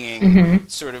brother being Hmm.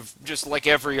 sort of just like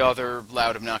every other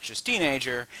loud, obnoxious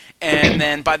teenager. And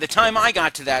then by the time I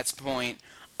got to that point,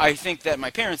 I think that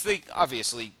my parents, they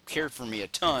obviously cared for me a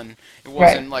ton. It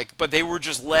Right. wasn't like, but they were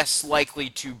just less likely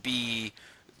to be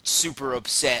super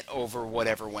upset over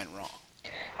whatever went wrong.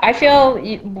 I feel,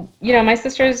 my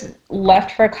sisters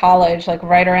left for college like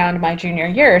right around my junior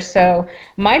year. So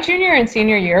my junior and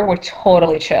senior year were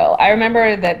totally chill. I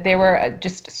remember that they were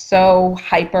just so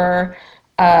hyper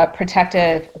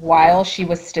protective while she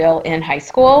was still in high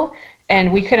school.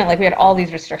 And we couldn't, like, we had all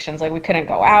these restrictions. Like, we couldn't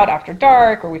go out after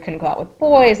dark or we couldn't go out with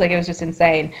boys. Like, it was just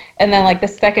insane. And then, like, the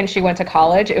second she went to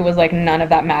college, it was like none of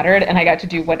that mattered. And I got to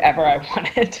do whatever I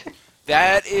wanted.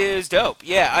 That is dope.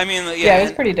 Yeah, I mean, Yeah, it yeah,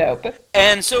 was pretty dope.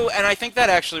 and I think that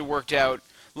actually worked out.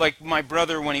 Like my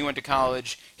brother, when he went to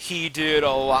college, he did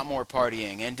a lot more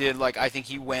partying and did like I think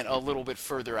he went a little bit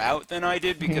further out than I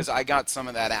did Hmm. because I got some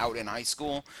of that out in high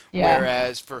school. Yeah.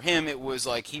 Whereas for him, it was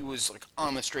like he was like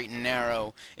on the straight and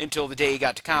narrow until the day he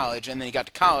got to college, and then he got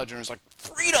to college and it was like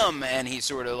freedom, and he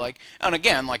sort of like and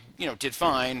again like did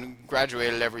fine,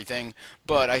 graduated everything,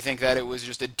 but I think that it was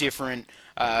just a different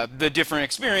the different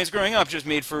experience growing up just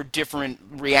made for different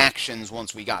reactions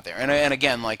once we got there. And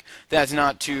again, like that's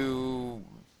not too.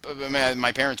 I mean,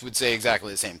 my parents would say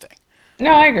exactly the same thing.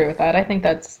 No, I agree with that. I think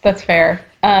that's fair.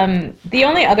 The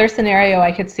only other scenario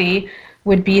I could see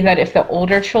would be that if the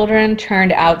older children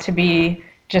turned out to be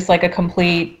just like a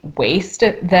complete waste,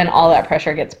 then all that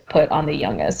pressure gets put on the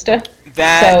youngest.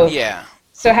 That So yeah,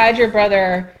 so had your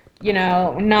brother,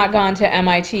 not gone to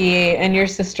MIT and your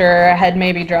sister had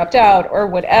maybe dropped out or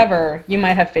whatever, you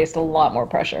might have faced a lot more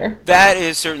pressure. that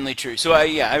is certainly true. So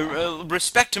I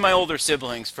respect to my older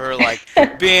siblings for like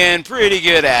being pretty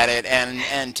good at it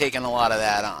and taking a lot of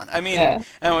that on. I mean, Yeah.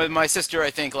 and with my sister,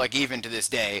 I think like even to this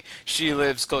day, she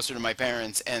lives closer to my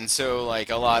parents, and so like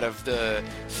a lot of the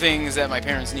things that my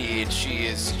parents need,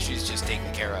 she's just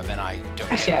taken care of, and I don't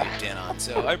get Yeah. looped in on.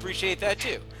 So I appreciate that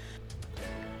too.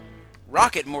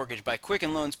 Rocket Mortgage by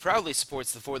Quicken Loans proudly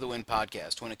supports the For the Win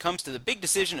podcast. When it comes to the big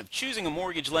decision of choosing a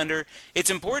mortgage lender, it's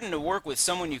important to work with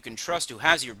someone you can trust who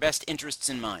has your best interests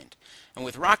in mind. And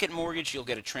with Rocket Mortgage, you'll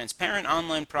get a transparent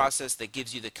online process that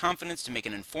gives you the confidence to make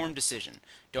an informed decision.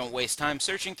 Don't waste time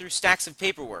searching through stacks of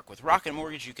paperwork. With Rocket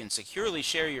Mortgage, you can securely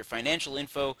share your financial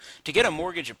info to get a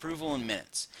mortgage approval in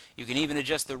minutes. You can even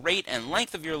adjust the rate and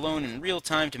length of your loan in real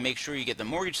time to make sure you get the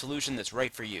mortgage solution that's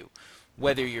right for you.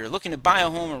 Whether you're looking to buy a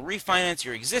home or refinance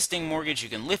your existing mortgage, you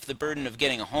can lift the burden of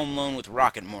getting a home loan with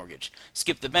Rocket Mortgage.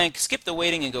 Skip the bank, skip the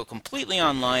waiting, and go completely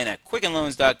online at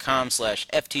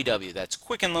quickenloans.com/FTW. That's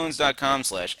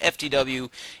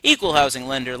quickenloans.com/FTW. Equal housing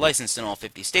lender, licensed in all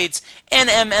 50 states.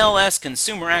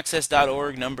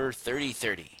 NMLSconsumeraccess.org, number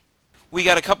 3030. We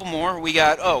got a couple more.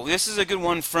 This is a good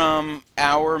one from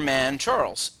our man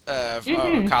Charles, a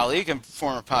Mhm. colleague and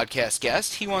former podcast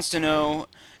guest. He wants to know,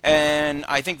 and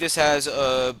I think this has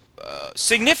a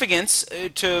significance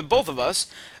to both of us.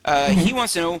 He Mhm.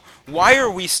 wants to know, why are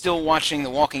we still watching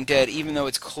The Walking Dead even though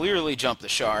it's clearly jumped the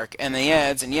shark? And he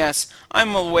adds, and yes,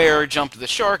 I'm aware, jumped the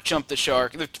shark, jumped the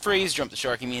shark. The phrase jumped the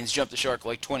shark, he means jumped the shark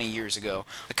like 20 years ago.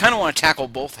 I kind of want to tackle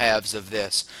both halves of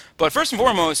this. But first and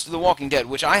foremost, The Walking Dead,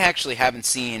 which I actually haven't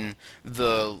seen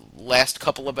the last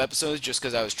couple of episodes just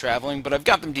because I was traveling, but I've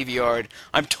got them DVR'd.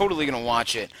 I'm totally going to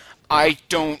watch it. I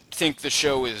don't think the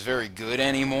show is very good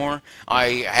anymore.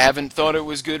 I haven't thought it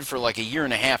was good for like a year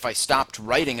and a half. I stopped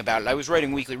writing about it. I was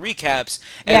writing weekly recaps,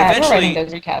 and Yeah, we're writing eventually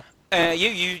those recaps.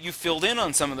 you filled in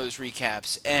on some of those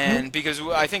recaps, and because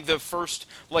I think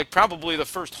probably the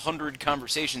first 100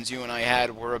 conversations you and I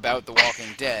had were about The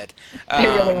Walking Dead, They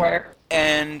really um, were.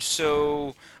 and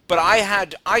so, but I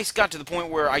got to the point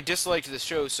where I disliked the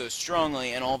show so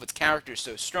strongly and all of its characters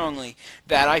so strongly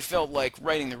that I felt like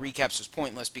writing the recaps was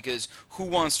pointless, because who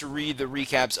wants to read the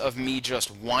recaps of me just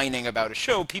whining about a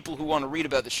show? People who want to read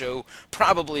about the show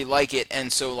probably like it,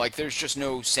 and so like there's just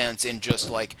no sense in just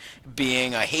like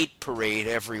being a hate parade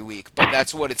every week. But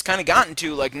that's what it's kind of gotten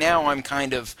to. Like now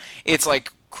it's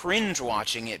like cringe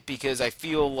watching it, because I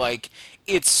feel like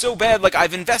it's so bad. Like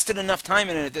I've invested enough time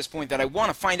in it at this point that I want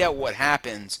to find out what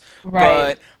happens,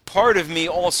 Right. but part of me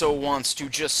also wants to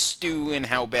just stew in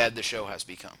how bad the show has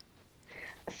become.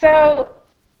 So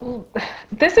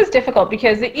this is difficult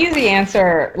because the easy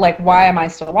answer, like why am I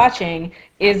still watching,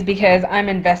 is because I'm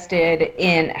invested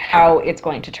in how it's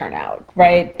going to turn out,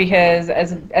 right? Because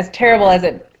as terrible as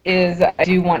it is, I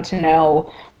do want to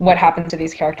know what happens to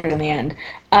these characters in the end.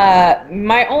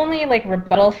 My only like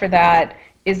rebuttal for that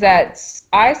is that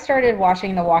I started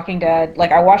watching The Walking Dead.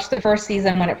 Like I watched the first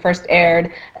season when it first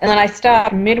aired, and then I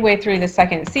stopped midway through the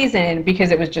second season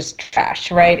because it was just trash,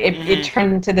 right? It Hmm.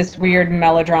 turned into this weird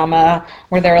melodrama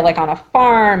where they're like on a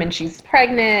farm and she's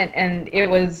pregnant, and it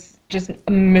was just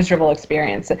a miserable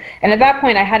experience. And at that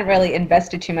point, I hadn't really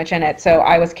invested too much in it, so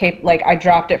like I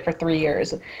dropped it for 3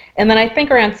 years. And then I think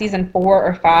around season 4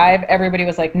 or 5, everybody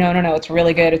was like, no, no, no, it's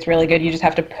really good, it's really good. You just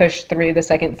have to push through the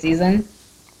second season.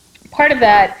 Part of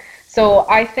that, so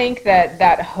I think that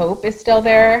that hope is still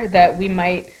there, that we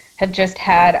might have just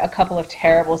had a couple of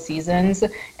terrible seasons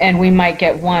and we might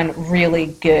get one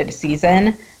really good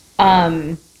season.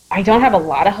 I don't have a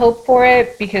lot of hope for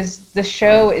it because the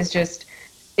show is just,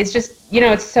 it's just,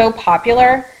 it's so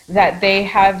popular that they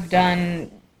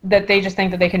just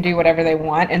think that they can do whatever they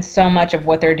want, and so much of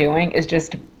what they're doing is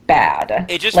just bad.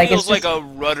 It just Like it's feels like just a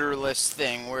rudderless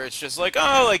thing where it's just like,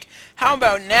 oh, like, how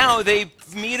about now they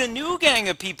meet a new gang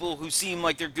of people who seem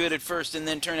like they're good at first and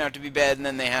then turn out to be bad, and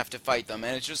then they have to fight them.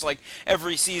 And it's just like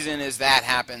every season is that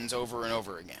happens over and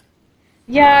over again.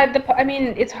 Yeah, I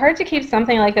mean, it's hard to keep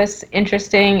something like this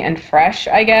interesting and fresh,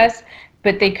 I guess,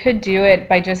 but they could do it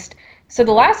by just, so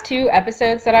the last two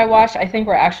episodes that I watched, I think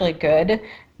were actually good.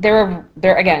 They're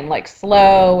again like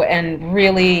slow and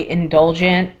really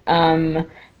indulgent,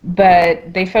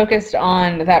 but they focused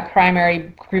on that primary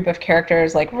group of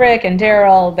characters like Rick and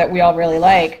Daryl that we all really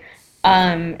like.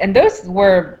 And those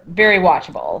were very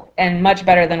watchable and much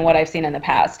better than what I've seen in the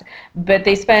past. But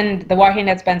The Walking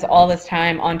Dead spends all this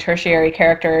time on tertiary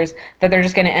characters that they're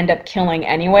just going to end up killing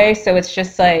anyway. So it's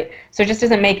just like, so it just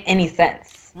doesn't make any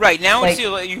sense. Right, now it's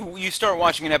Like, you start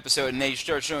watching an episode and they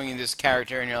start showing you this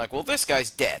character and you're like, well, this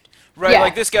guy's dead. Right,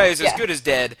 like yeah, this guy is as yeah, good as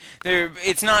dead.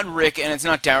 It's not Rick and it's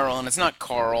not Daryl and it's not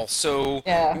Carl. So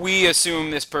yeah, we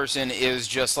assume this person is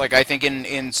just like, I think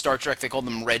in Star Trek they called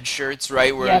them red shirts,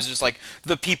 right? Where it was yep. just like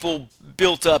the people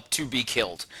built up to be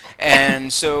killed.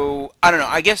 And so I don't know.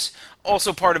 I guess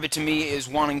also part of it to me is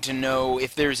wanting to know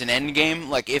if there's an end game,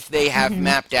 like if they have Hmm.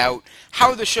 mapped out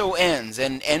how the show ends,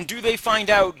 and do they find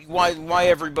out why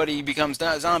everybody becomes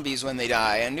zombies when they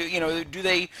die, and do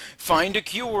they find a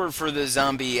cure for the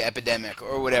zombie epidemic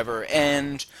or whatever.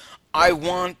 And I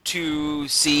want to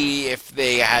see if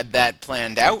they had that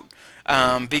planned out,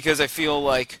 because I feel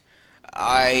like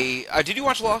did you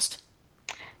watch Lost?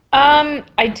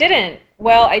 I didn't.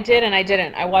 Well, I did and I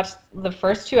didn't. I watched the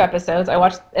first two episodes.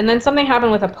 And then something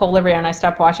happened with a polar bear, and I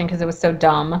stopped watching because it was so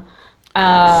dumb.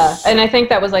 And I think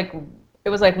that was like it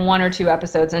was like 1 or 2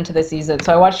 episodes into the season.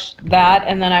 So I watched that,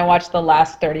 and then I watched the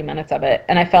last 30 minutes of it,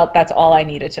 and I felt that's all I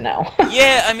needed to know.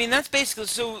 Yeah, I mean that's basically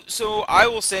so. So I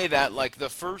will say that like the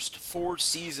first 4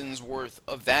 seasons worth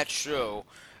of that show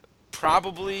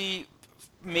probably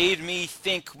made me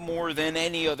think more than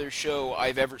any other show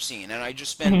I've ever seen. And I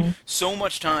just spent Hmm. so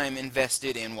much time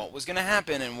invested in what was going to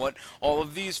happen and what all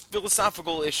of these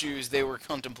philosophical issues they were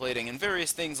contemplating and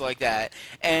various things like that.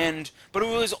 But it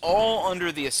was all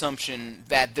under the assumption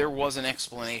that there was an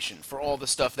explanation for all the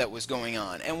stuff that was going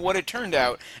on. And what it turned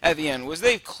out at the end was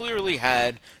they clearly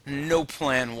had no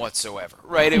plan whatsoever,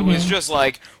 right? It was Hmm. just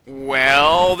like,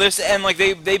 well, this, and like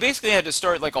they basically had to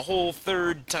start like a whole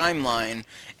third timeline,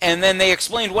 and then they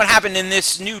explained what happened in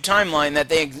this new timeline that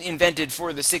they invented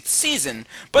for the 6th season,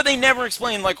 but they never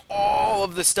explained like all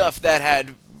of the stuff that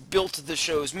had built the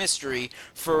show's mystery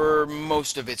for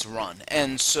most of its run.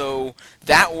 And so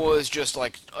that was just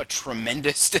like a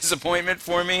tremendous disappointment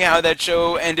for me how that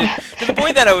show ended, to the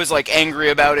point that I was like angry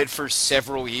about it for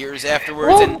several years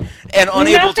afterwards, Well, and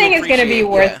unable to nothing is going to be appreciate.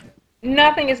 worth. Yeah.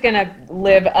 Nothing is going to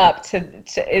live up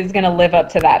is going to live up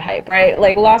to that hype, right?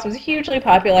 Like Lost was hugely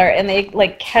popular, and they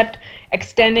like kept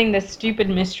extending this stupid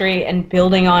mystery and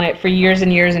building on it for years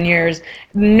and years and years.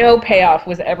 No payoff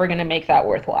was ever going to make that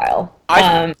worthwhile. I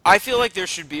I feel like there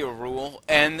should be a rule,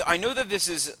 and I know that this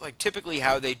is like typically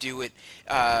how they do it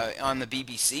on the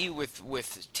BBC with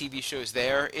TV shows.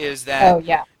 There is that Oh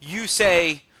yeah, you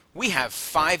say we have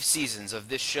 5 seasons of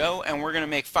this show, and we're going to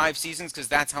make 5 seasons because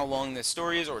that's how long this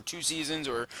story is, or 2 seasons,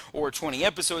 or 20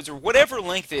 episodes, or whatever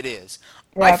length it is.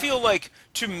 I yeah, feel like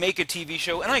to make a TV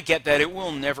show, and I get that it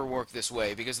will never work this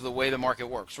way because of the way the market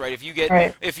works, right?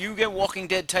 right. If you get Walking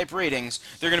Dead type ratings,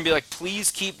 they're going to be like,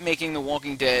 please keep making The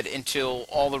Walking Dead until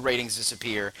all the ratings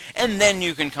disappear, and then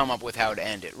you can come up with how to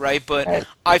end it, right? But Right.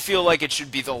 I feel like it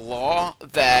should be the law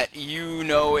that you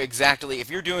know exactly if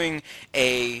you're doing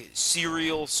a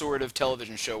serial sort of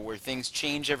television show where things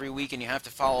change every week and you have to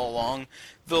follow along,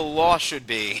 the law should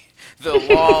be the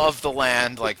law of the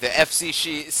land. Like the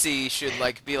FCC should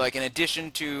like be like, in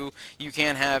addition to you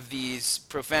can't have these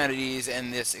profanities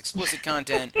and this explicit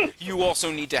content, you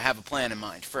also need to have a plan in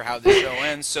mind for how the show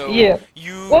ends. So Yeah.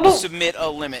 you Well, submit a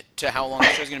limit to how long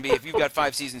the show's going to be. If you've got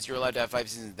 5 seasons, you're allowed to have 5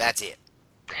 seasons. That's it.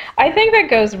 I think that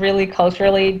goes really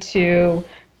culturally to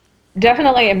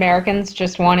definitely Americans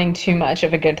just wanting too much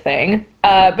of a good thing.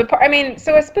 I mean,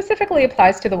 so it specifically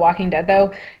applies to The Walking Dead,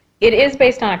 though. It is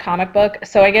based on a comic book,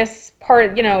 so I guess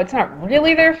it's not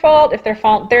really their fault if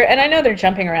and I know they're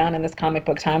jumping around in this comic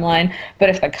book timeline, but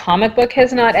if the comic book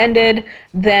has not ended,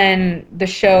 then the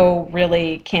show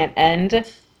really can't end.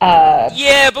 Uh,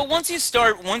 Yeah, but once you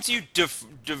once you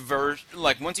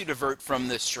divert from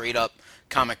the straight up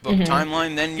comic book mhm,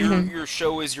 timeline, then mhm. your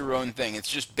show is your own thing. It's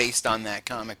just based on that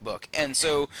comic book. And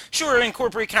so, sure,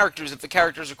 incorporate characters if the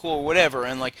characters are cool or whatever,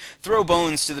 and like throw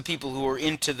bones to the people who are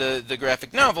into the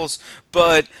graphic novels.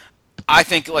 But I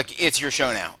think like it's your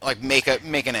show now. Like make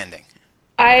an ending.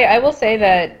 I will say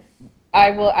that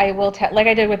like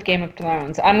I did with Game of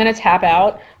Thrones. I'm gonna tap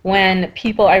out when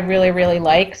people I really really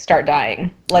like start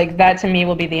dying. Like that to me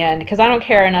will be the end because I don't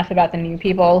care enough about the new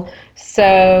people.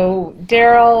 So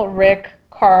Daryl, Rick,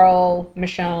 Carl,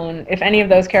 Michonne, if any of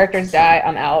those characters die,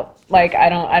 I'm out. Like I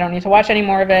don't need to watch any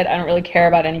more of it. I don't really care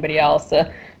about anybody else.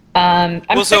 I'm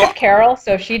Well, sick so of Carol,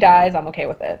 so if she dies, I'm okay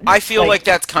with it. I feel Like like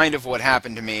that's kind of what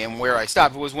happened to me, and where I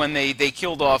stopped was when they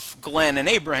killed off Glenn and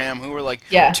Abraham, who were like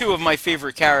yeah, two of my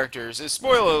favorite characters.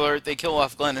 Spoiler alert: they kill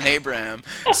off Glenn and Abraham.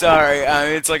 Sorry,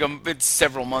 it's like it's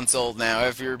several months old now.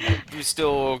 If you're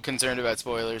still concerned about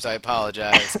spoilers, I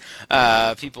apologize.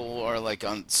 People are like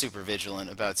super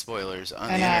vigilant about spoilers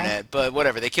on I the know. internet, but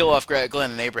whatever. They kill off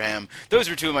Glenn and Abraham. Those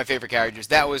were two of my favorite characters.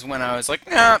 That was when I was like,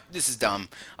 nah, this is dumb.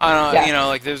 I don't, Yeah.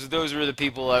 like those were the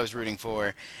people I was rooting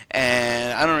for,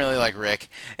 and I don't really like Rick,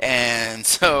 and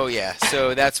so yeah,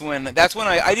 so that's when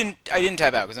I didn't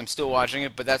tap out because I'm still watching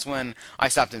it, but that's when I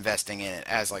stopped investing in it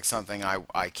as like something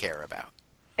I care about.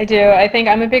 I do. I think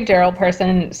I'm a big Daryl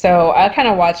person, so I kind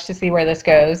of watch to see where this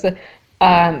goes.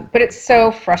 But it's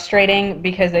so frustrating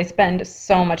because they spend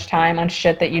so much time on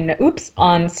shit that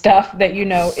on stuff that you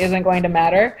know isn't going to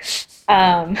matter.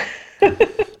 Um,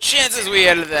 Chances we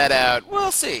edit that out,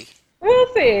 we'll see. we'll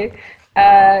see.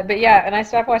 But yeah, and I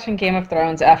stopped watching Game of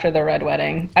Thrones after the Red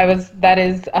Wedding. That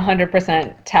is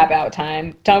 100% tap out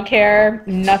time. Don't care.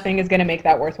 Nothing is going to make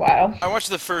that worthwhile. I watched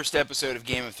the first episode of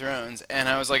Game of Thrones, and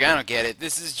I was like, I don't get it.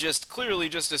 This is just clearly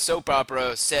just a soap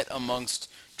opera set amongst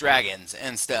dragons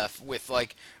and stuff with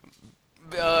like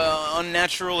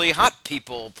unnaturally hot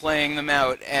people playing them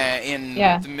out in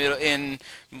Yeah. the middle in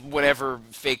whatever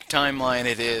fake timeline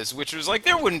it is, which was like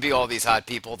there wouldn't be all these hot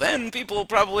people then. People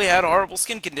probably had horrible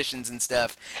skin conditions and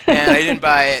stuff, and I didn't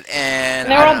buy it, and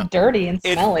And they I were don't all know. dirty and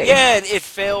It smelly. yeah, it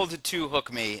failed to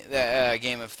hook me. The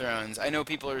Game of Thrones. I know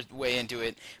people are way into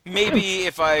it. Maybe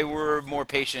if I were more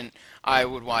patient, I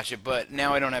would watch it. But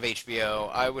now I don't have HBO.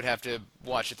 I would have to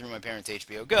watch it through my parents'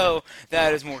 HBO Go.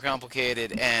 That is more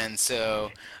complicated, and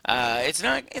so it's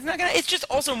not. It's not gonna. It's just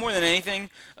also more than anything,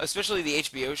 especially the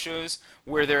HBO shows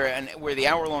where the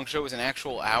hour-long show is an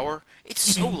actual hour. It's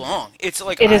so Mhm. long. It's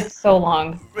like It is so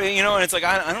long. and it's like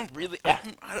I don't really Yeah.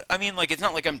 I mean like it's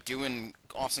not like I'm doing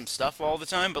awesome stuff all the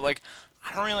time, but like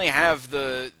I don't really have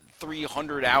the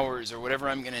 300 hours or whatever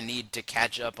I'm gonna need to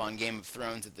catch up on Game of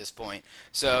Thrones at this point.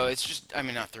 So it's just I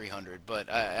mean not 300, but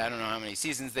I don't know how many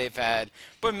seasons they've had,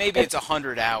 but maybe it's It's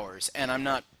 100 hours, and I'm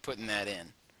not putting that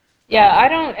in. Yeah,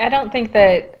 I don't think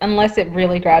that unless it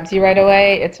really grabs you right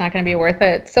away, it's not going to be worth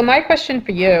it. So my question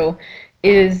for you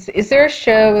is there a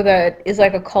show that is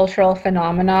like a cultural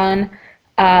phenomenon,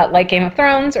 like Game of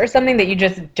Thrones, or something that you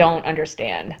just don't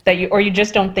understand, that you or you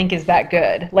just don't think is that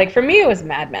good? Like for me, it was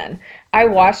Mad Men. I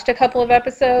watched a couple of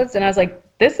episodes and I was like,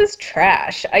 this is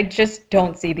trash. I just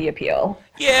don't see the appeal.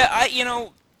 Yeah,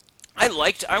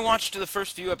 I watched the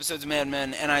first few episodes of Mad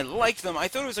Men and I liked them. I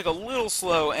thought it was like a little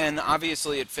slow and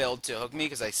obviously it failed to hook me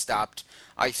because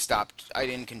I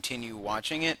didn't continue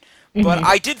watching it. But Hmm.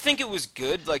 I did think it was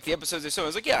good. Like the episodes I saw, I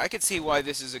was like, yeah, I could see why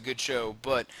this is a good show,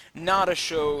 but not a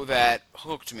show that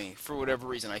hooked me for whatever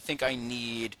reason. I think I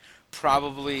need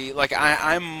probably like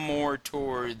I'm more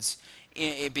towards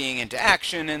it being into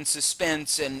action and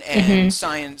suspense and Hmm.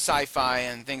 science, sci-fi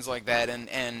and things like that,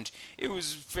 and it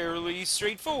was fairly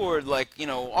straightforward, like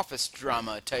office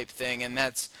drama type thing, and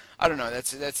that's I don't know,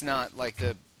 that's not like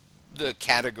the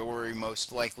category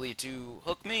most likely to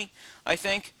hook me, I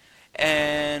think.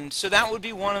 And so that would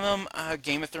be one of them.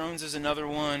 Game of Thrones is another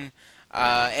one.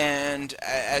 And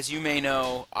as you may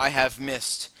know, I have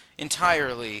missed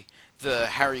entirely the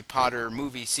Harry Potter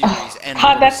movie series Oh and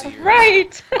God, book that's series.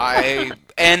 right.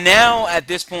 And now at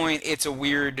this point, it's a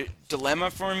weird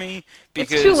dilemma for me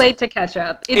It's too because late to catch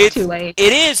up. It's too late.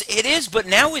 it is, but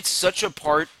now it's such a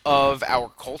part of our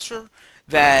culture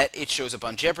that it shows up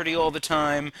on Jeopardy all the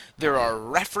time. There are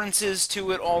references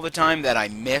to it all the time that I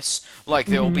miss. Like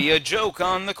there'll Hmm. be a joke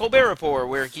on the Colbert Report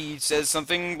where he says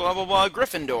something blah blah blah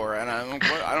Gryffindor,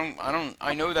 and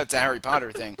I know that's a Harry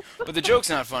Potter thing, but the joke's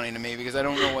not funny to me because I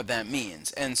don't know what that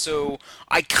means, and so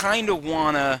I kind of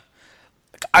wanna.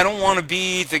 I don't want to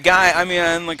be the guy. I mean,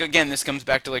 and like again, this comes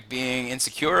back to like being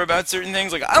insecure about certain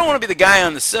things. Like I don't want to be the guy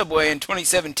on the subway in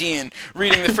 2017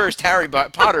 reading the first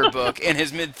Potter book in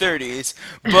his mid 30s.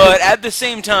 But at the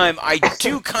same time, I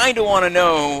do kind of want to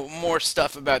know more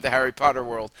stuff about the Harry Potter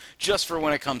world just for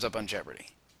when it comes up on Jeopardy.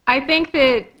 I think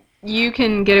that you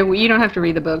can get away, you don't have to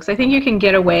read the books. I think you can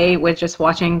get away with just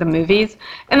watching the movies.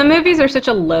 And the movies are such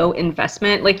a low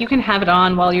investment. Like you can have it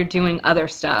on while you're doing other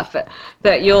stuff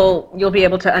that you'll be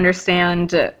able to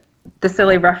understand the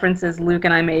silly references Luke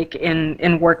and I make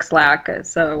in work Slack.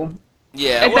 So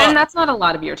Yeah, and then well, that's not a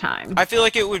lot of your time. I feel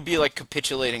like it would be like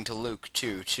capitulating to Luke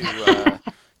too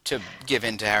to give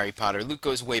in to Harry Potter. Luke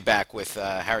goes way back with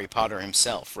Harry Potter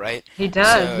himself, right? He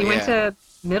does. So He went yeah. to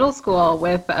middle school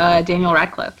with Daniel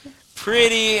Radcliffe.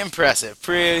 Pretty impressive.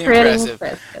 Pretty Pretty impressive.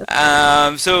 impressive.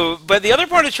 But the other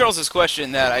part of Charles's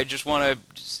question that I just want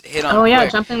to hit on Oh yeah,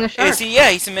 quick jumping the is shark.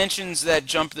 he mentions that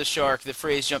jump the shark, the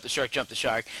phrase jump the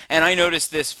shark, and I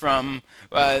noticed this from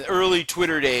early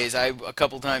Twitter days. I a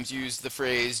couple times used the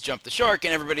phrase jump the shark,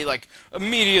 and everybody like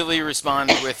immediately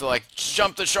responded with like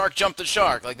jump the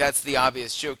shark, like that's the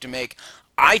obvious joke to make.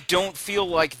 I don't feel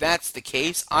like that's the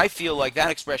case. I feel like that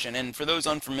expression, and for those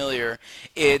unfamiliar,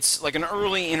 it's like an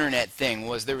early internet thing.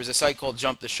 There was a site called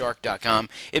jumptheshark.com.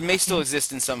 It may still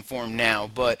exist in some form now,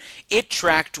 but it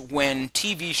tracked when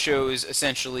TV shows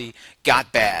essentially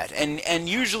got bad. And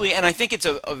usually, and I think it's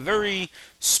a very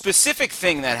specific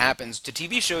thing that happens to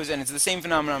TV shows, and it's the same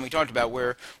phenomenon we talked about,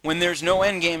 where when there's no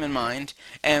end game in mind,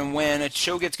 and when a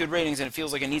show gets good ratings and it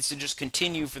feels like it needs to just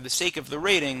continue for the sake of the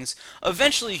ratings,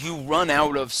 eventually you run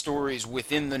out of stories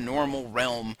within the normal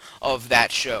realm of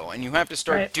that show, and you have to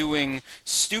start Right. doing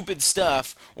stupid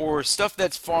stuff or stuff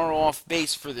that's far off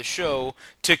base for the show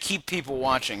to keep people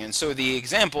watching. And so the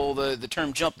example, the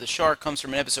term jump the shark comes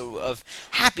from an episode of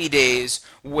Happy Days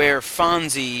where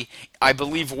Fonzie, I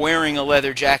believe wearing a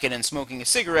leather jacket and smoking a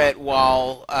cigarette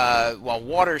while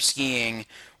water skiing,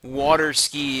 water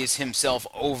skis himself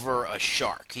over a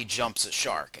shark. He jumps a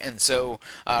shark, and so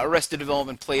Arrested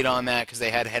Development played on that because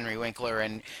they had Henry Winkler,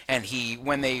 and he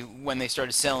when they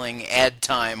started selling ad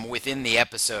time within the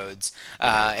episodes,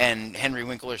 and Henry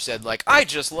Winkler said like, "I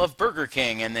just love Burger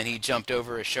King," and then he jumped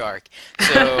over a shark.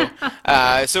 So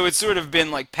so it's sort of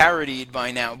been like parodied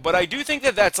by now, but I do think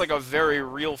that that's like a very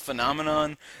real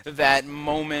phenomenon, that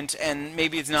moment, and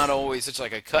maybe it's not always such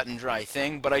like a cut and dry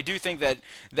thing, but I do think that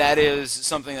that is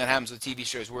something that happens with TV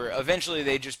shows where eventually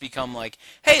they just become like,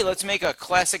 hey, let's make a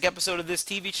classic episode of this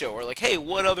TV show, or like, hey,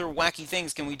 what other wacky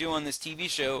things can we do on this TV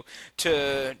show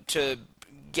to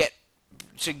get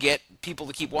get people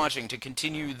to keep watching, to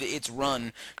continue its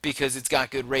run because it's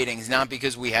got good ratings, not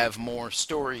because we have more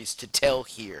stories to tell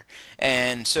here.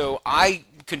 And so I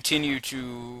continue to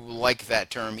like that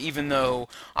term, even though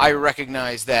I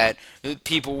recognize that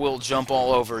people will jump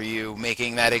all over you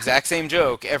making that exact same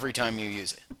joke every time you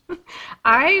use it.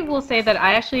 I will say that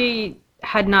I actually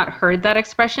had not heard that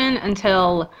expression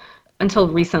until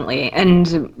recently.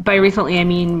 And by recently, I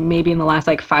mean maybe in the last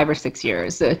like 5 or 6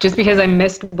 years, just because I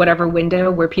missed whatever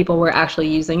window where people were actually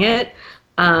using it.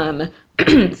 Um,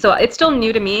 so it's still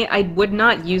new to me. I would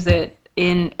not use it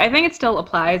I think it still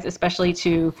applies, especially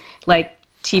to like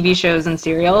TV shows and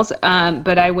serials,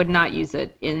 but I would not use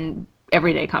it in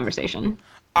everyday conversation.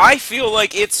 I feel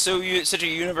like it's such a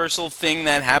universal thing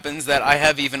that happens that I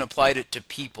have even applied it to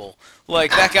people.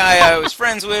 Like that guy I was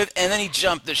friends with, and then he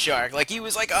jumped the shark. Like he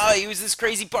was like, oh, he was this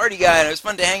crazy party guy, and it was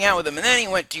fun to hang out with him. And then he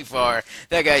went too far.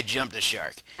 That guy jumped the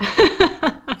shark.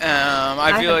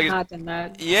 I I feel have like, not done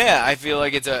that. yeah, I feel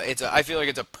like I feel like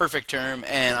it's a perfect term,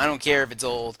 and I don't care if it's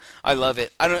old. I love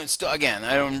it. I don't still again,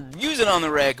 I don't use it on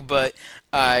the reg, but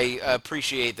I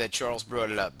appreciate that Charles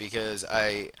brought it up because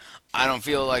I don't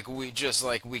feel like we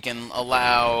can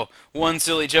allow one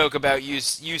silly joke about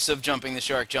use of jumping the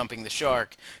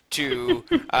shark to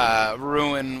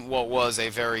ruin what was a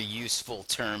very useful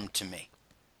term to me.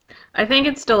 I think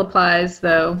it still applies,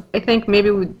 though. I think maybe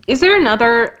is there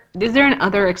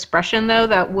another expression though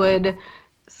that would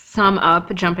sum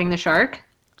up jumping the shark?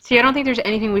 See, I don't think there's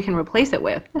anything we can replace it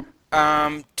with.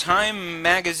 Time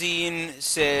magazine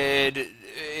said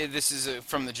this is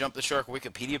from the Jump the Shark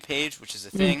Wikipedia page, which is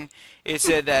a thing. It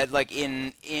said that like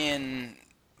in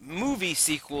movie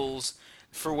sequels,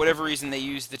 for whatever reason, they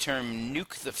use the term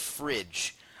 "nuke the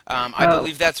fridge." I Oh.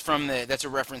 believe that's a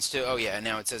reference to. Oh yeah,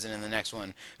 now it says it in the next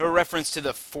one. A reference to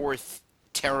the fourth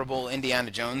terrible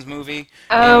Indiana Jones movie.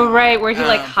 Oh, And right, where he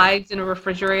like um, hides in a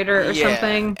refrigerator or yeah,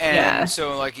 something. and Yeah.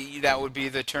 so like that would be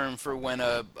the term for when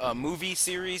a movie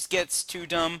series gets too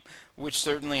dumb, which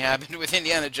certainly happened with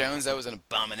Indiana Jones. That was an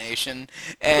abomination,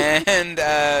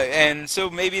 and so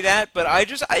maybe that. But I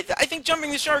think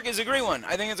jumping the shark is a great one.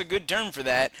 I think it's a good term for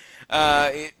that.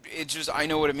 It just I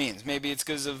know what it means. Maybe it's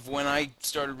because of when I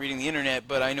started reading the internet,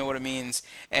 but I know what it means,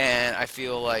 and I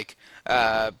feel like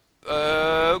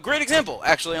great example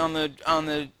actually on the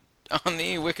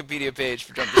Wikipedia page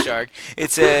for Jump the Shark.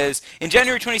 It says, in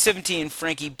January 2017,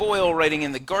 Frankie Boyle, writing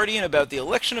in The Guardian about the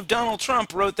election of Donald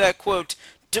Trump, wrote that, quote,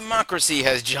 democracy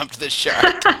has jumped the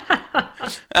shark.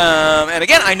 And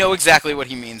again, I know exactly what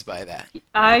he means by that.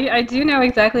 I do know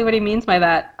exactly what he means by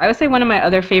that. I would say one of my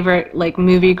other favorite like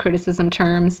movie criticism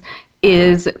terms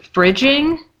is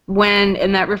fridging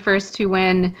and that refers to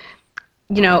when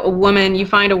you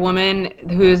find a woman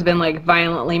who's been like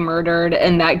violently murdered,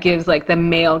 and that gives like the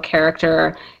male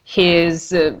character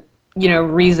his,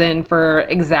 reason for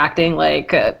exacting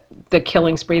like the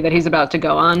killing spree that he's about to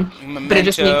go on. But it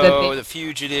just means that Memento, The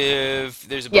Fugitive,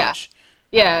 there's a yeah, bunch.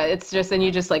 yeah, it's just, and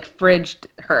you just like fridged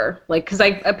her, like, because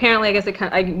apparently I guess you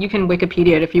can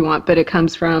Wikipedia it if you want, but it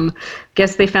comes from,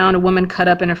 guess they found a woman cut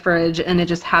up in a fridge, and it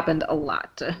just happened a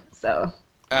lot. So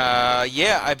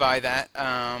Yeah, I buy that.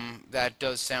 That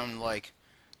does sound like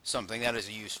something that is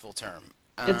a useful term.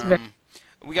 it's very.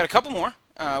 We got a couple more.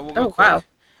 We'll go Oh quick.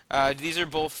 wow. These are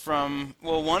both from,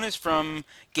 well, one is from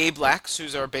Gabe Lax,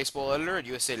 who's our baseball editor at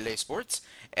USA Today Sports,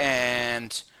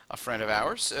 and a friend of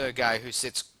ours, a guy who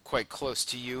sits quite close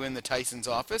to you in the Tyson's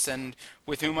office, and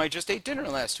with whom I just ate dinner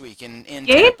last week in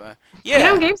Gabe? Tampa.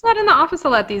 Yeah. Gabe's not in the office a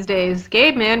lot these days.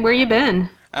 Gabe, man, where you been?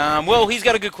 Well, he's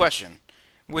got a good question,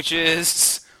 which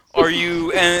is, are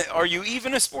you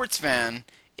even a sports fan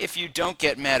if you don't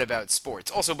get mad about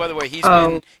sports? Also, by the way,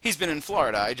 Oh, he's been in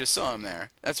Florida. I just saw him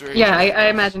there. That's where he's yeah, been. I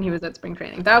imagine he was at spring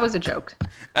training. That was a joke.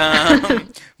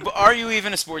 But are you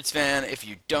even a sports fan if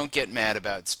you don't get mad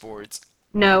about sports?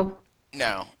 No,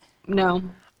 No. no.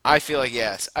 I feel like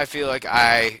yes. I feel like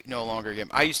I no longer get.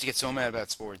 I used to get so mad about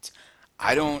sports.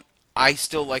 I don't. I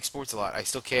still like sports a lot. I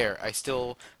still care. I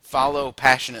still follow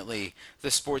passionately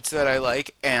the sports that I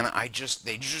like, and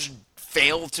they just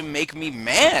fail to make me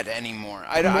mad anymore.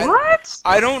 What?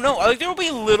 I don't know. Like there'll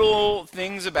be little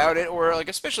things about it, or like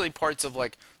especially parts of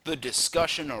like the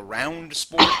discussion around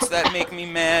sports that make me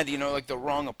mad. You know, like the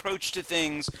wrong approach to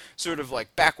things, sort of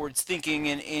like backwards thinking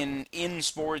in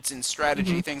sports and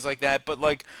strategy, Hmm. things like that. But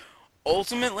like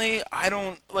ultimately, I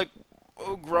don't like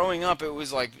growing up. It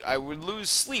was like I would lose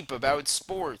sleep about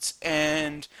sports,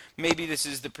 and maybe this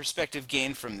is the perspective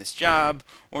gained from this job,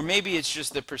 or maybe it's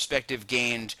just the perspective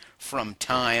gained from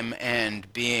time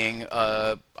and being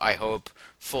a, I hope,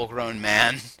 full-grown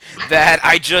man. That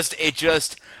it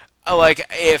just like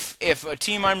if a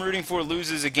team I'm rooting for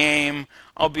loses a game,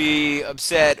 I'll be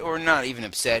upset, or not even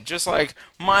upset, just like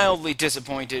mildly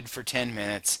disappointed for 10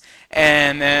 minutes,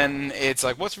 and then it's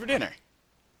like, what's for dinner?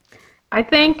 I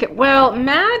think, well,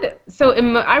 mad. So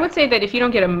I would say that if you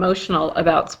don't get emotional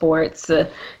about sports,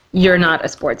 you're not a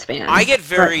sports fan. But I get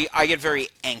very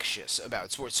anxious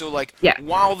about sports. So like yeah.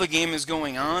 while the game is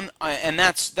going on, and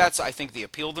that's I think the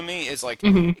appeal to me is like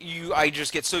Hmm. I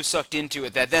just get so sucked into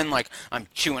it that then like I'm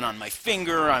chewing on my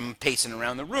finger, I'm pacing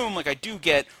around the room, like I do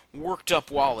get worked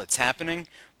up while it's happening,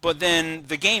 but then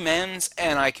the game ends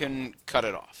and I can cut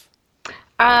it off.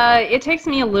 It takes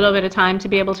me a little bit of time to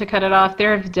be able to cut it off.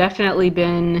 There have definitely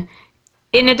been,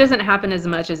 and it doesn't happen as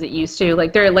much as it used to.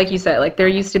 Like there, like you said, like there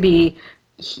used to be,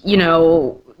 you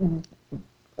know,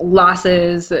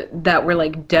 losses that were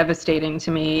like devastating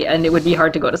to me, and it would be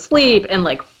hard to go to sleep and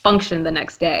like function the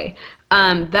next day.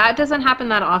 That doesn't happen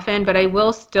that often, but I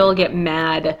will still get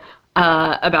mad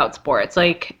about sports.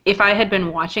 Like if I had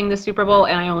been watching the Super Bowl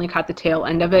and I only caught the tail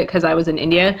end of it because I was in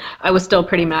India, I was still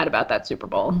pretty mad about that Super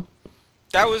Bowl.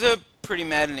 That was a pretty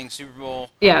maddening Super Bowl.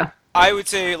 Yeah. I would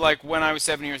say like when I was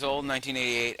 7 years old,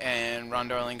 1988, and Ron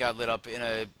Darling got lit up in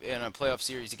a playoff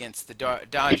series against the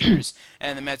Dodgers,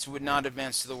 and the Mets would not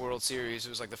advance to the World Series. It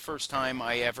was like the first time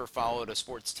I ever followed a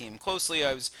sports team closely.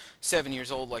 I was 7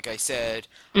 years old, like I said.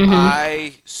 Hmm.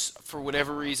 For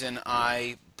whatever reason,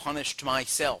 I punished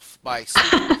myself by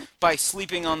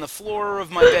sleeping on the floor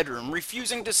of my bedroom,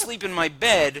 refusing to sleep in my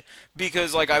bed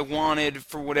because like I wanted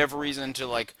for whatever reason to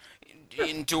like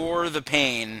endure the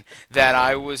pain that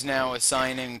I was now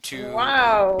assigning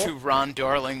Wow. to Ron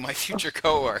Darling, my future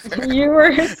coworker. You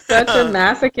were such a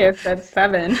masochist at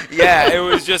 7. Yeah, it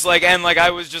was just like, and like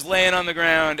I was just laying on the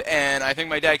ground, and I think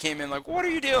my dad came in like, "What are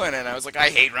you doing?" And I was like, "I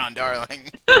hate Ron Darling."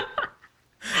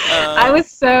 I Uh,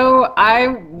 was I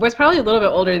was probably a little bit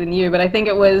older than you, but I think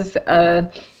it was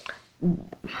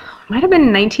might have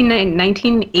been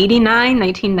 1989,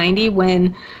 1990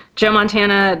 when Joe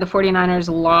Montana, the 49ers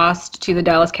lost to the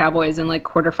Dallas Cowboys in like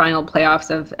quarterfinal playoffs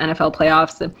of NFL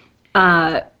playoffs.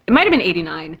 It might have been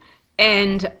 89.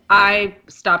 And I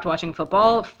stopped watching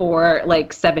football for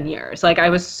like 7 years. Like I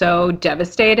was so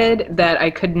devastated that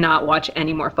I could not watch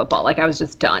any more football. Like I was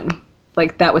just done.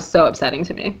 Like that was so upsetting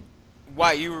to me.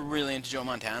 why you were really into Joe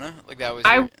Montana? Like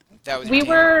I that was your we team?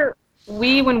 were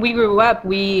we when we grew up,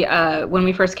 we when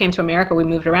we first came to America, we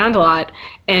moved around a lot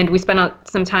and we spent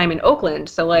some time in Oakland.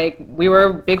 So like we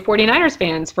were big 49ers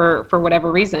fans for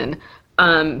whatever reason.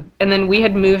 And then we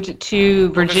had moved to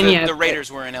Well, because Virginia. the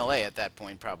Raiders were in L.A. at that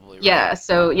point, probably, right? Yeah,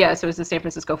 so it was the San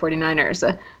Francisco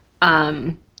 49ers.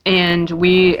 And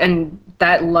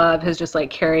that love has just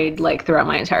like carried like throughout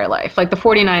my entire life. Like the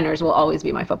 49ers will always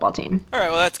be my football team. All right,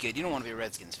 well that's good. You don't want to be a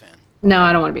Redskins fan. No,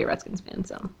 I don't want to be a Redskins fan,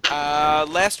 so.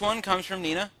 Last one comes from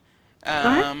Nina,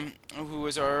 Okay. who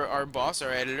is our boss,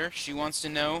 our editor. She wants to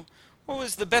know what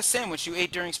was the best sandwich you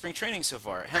ate during spring training so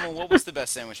far. Hemel, what was the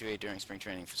best sandwich you ate during spring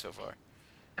training so far?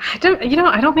 I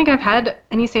don't think I've had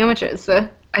any sandwiches.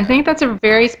 I think that's a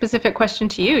very specific question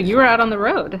to you. You were out on the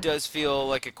road. Does feel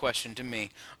like a question to me.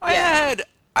 Yeah.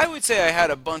 I would say I had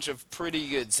a bunch of pretty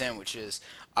good sandwiches.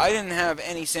 I didn't have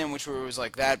any sandwich where it was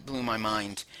like that blew my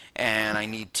mind and I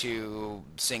need to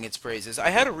sing its praises. I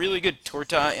had a really good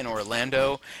torta in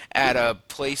Orlando at a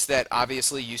place that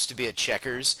obviously used to be a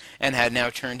Checkers and had now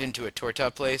turned into a torta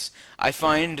place. I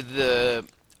find the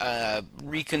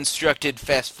reconstructed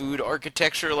fast food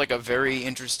architecture like a very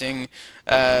interesting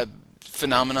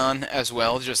phenomenon as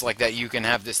well. Just like that, you can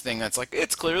have this thing that's like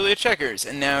it's clearly a Checkers,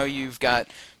 and now you've got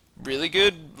really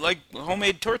good like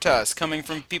homemade tortas coming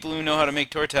from people who know how to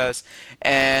make tortas,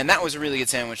 and that was a really good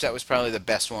sandwich. That was probably the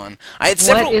best one. I had What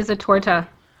several. is a torta?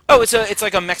 Oh, it's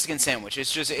like a Mexican sandwich.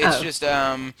 It's Oh. just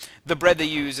the bread they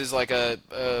use is like a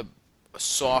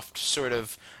soft sort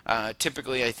of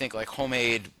typically I think like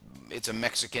homemade. It's a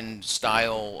Mexican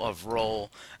style of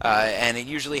roll, and it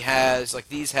usually has like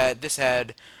this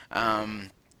had um,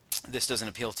 this doesn't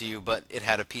appeal to you, but it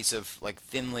had a piece of like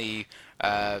thinly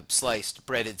sliced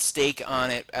breaded steak on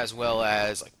it, as well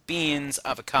as like beans,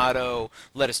 avocado,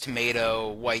 lettuce, tomato,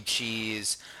 white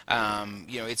cheese.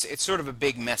 It's sort of a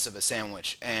big mess of a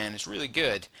sandwich, and it's really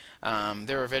good.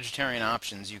 There are vegetarian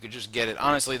options. You could just get it.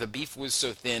 Honestly, the beef was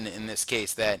so thin in this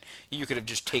case that you could have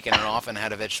just taken it off and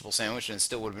had a vegetable sandwich, and it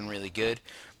still would have been really good.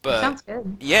 It But sounds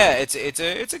good. yeah, it's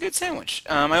a good sandwich.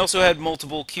 I also had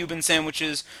multiple Cuban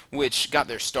sandwiches, which got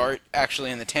their start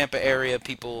actually in the Tampa area.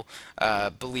 People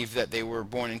believe that they were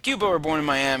born in Cuba or born in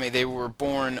Miami. They were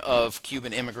born of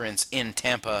Cuban immigrants in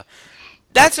Tampa.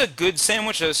 That's a good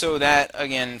sandwich, so that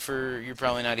again, for you're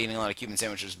probably not eating a lot of Cuban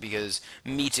sandwiches because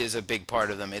meat is a big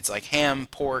part of them. It's like ham,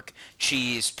 pork,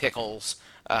 cheese, pickles,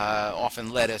 often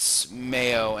lettuce,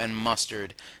 mayo, and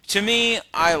mustard. To me,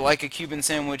 I like a Cuban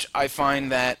sandwich. I find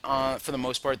that for the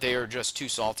most part they are just too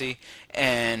salty,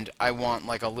 and I want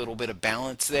like a little bit of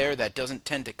balance there. That doesn't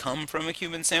tend to come from a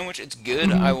Cuban sandwich. It's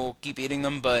good. I Hmm. will keep eating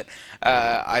them, but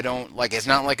I don't like. It's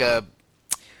not like a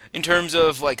in terms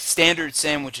of like standard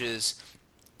sandwiches,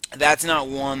 that's not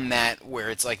one that where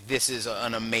it's like this is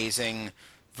an amazing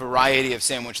variety of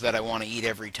sandwich that I want to eat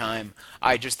every time.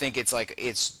 I just think it's like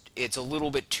it's a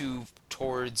little bit too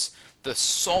towards the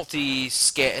salty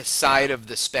side of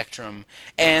the spectrum,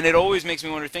 and it always makes me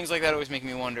wonder. Things like that always make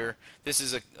me wonder. This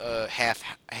is a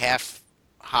half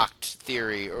hocked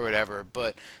theory or whatever,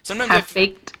 but sometimes Half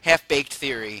baked. half baked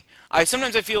theory. I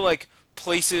feel like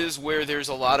places where there's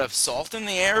a lot of salt in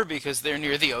the air because they're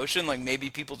near the ocean, like maybe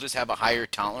people just have a higher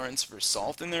tolerance for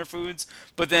salt in their foods.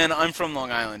 But then I'm from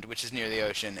Long Island, which is near the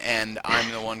ocean, and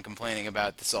I'm the one complaining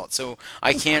about the salt. So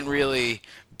I can't really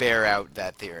bear out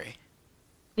that theory.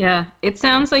 Yeah, it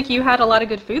sounds like you had a lot of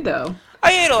good food though.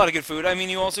 I ate a lot of good food. I mean,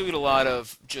 you also eat a lot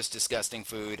of just disgusting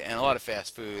food and a lot of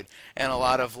fast food and a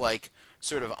lot of like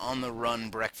sort of on the run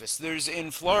breakfast. There's in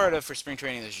Florida for spring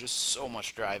training, there's just so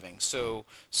much driving. So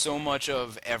much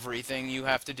of everything you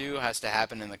have to do has to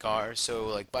happen in the car. So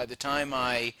like by the time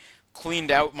I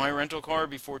cleaned out my rental car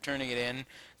before turning it in,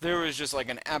 there was just like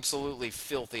an absolutely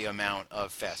filthy amount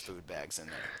of fast food bags in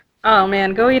there. Oh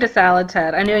man, go eat a salad,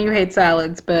 Ted. I know you hate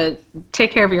salads, but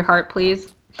take care of your heart,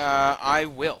 please. I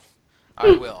will.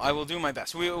 I will. I will do my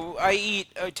best. I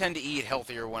tend to eat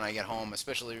healthier when I get home,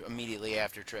 especially immediately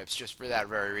after trips, just for that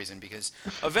very reason. Because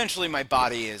eventually my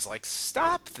body is like,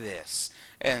 stop this,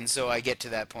 and so I get to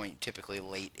that point typically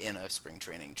late in a spring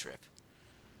training trip.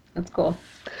 That's cool.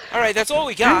 All right, that's all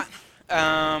we got.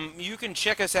 You can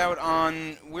check us out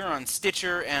we're on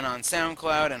Stitcher and on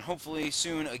SoundCloud, and hopefully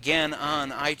soon again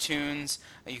on iTunes.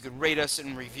 You could rate us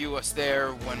and review us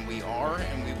there when we are,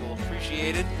 and we will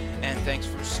appreciate it. And thanks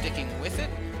for sticking with it.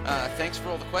 Thanks for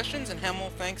all the questions, and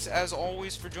Hemel, thanks as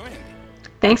always for joining me.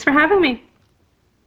 Thanks for having me.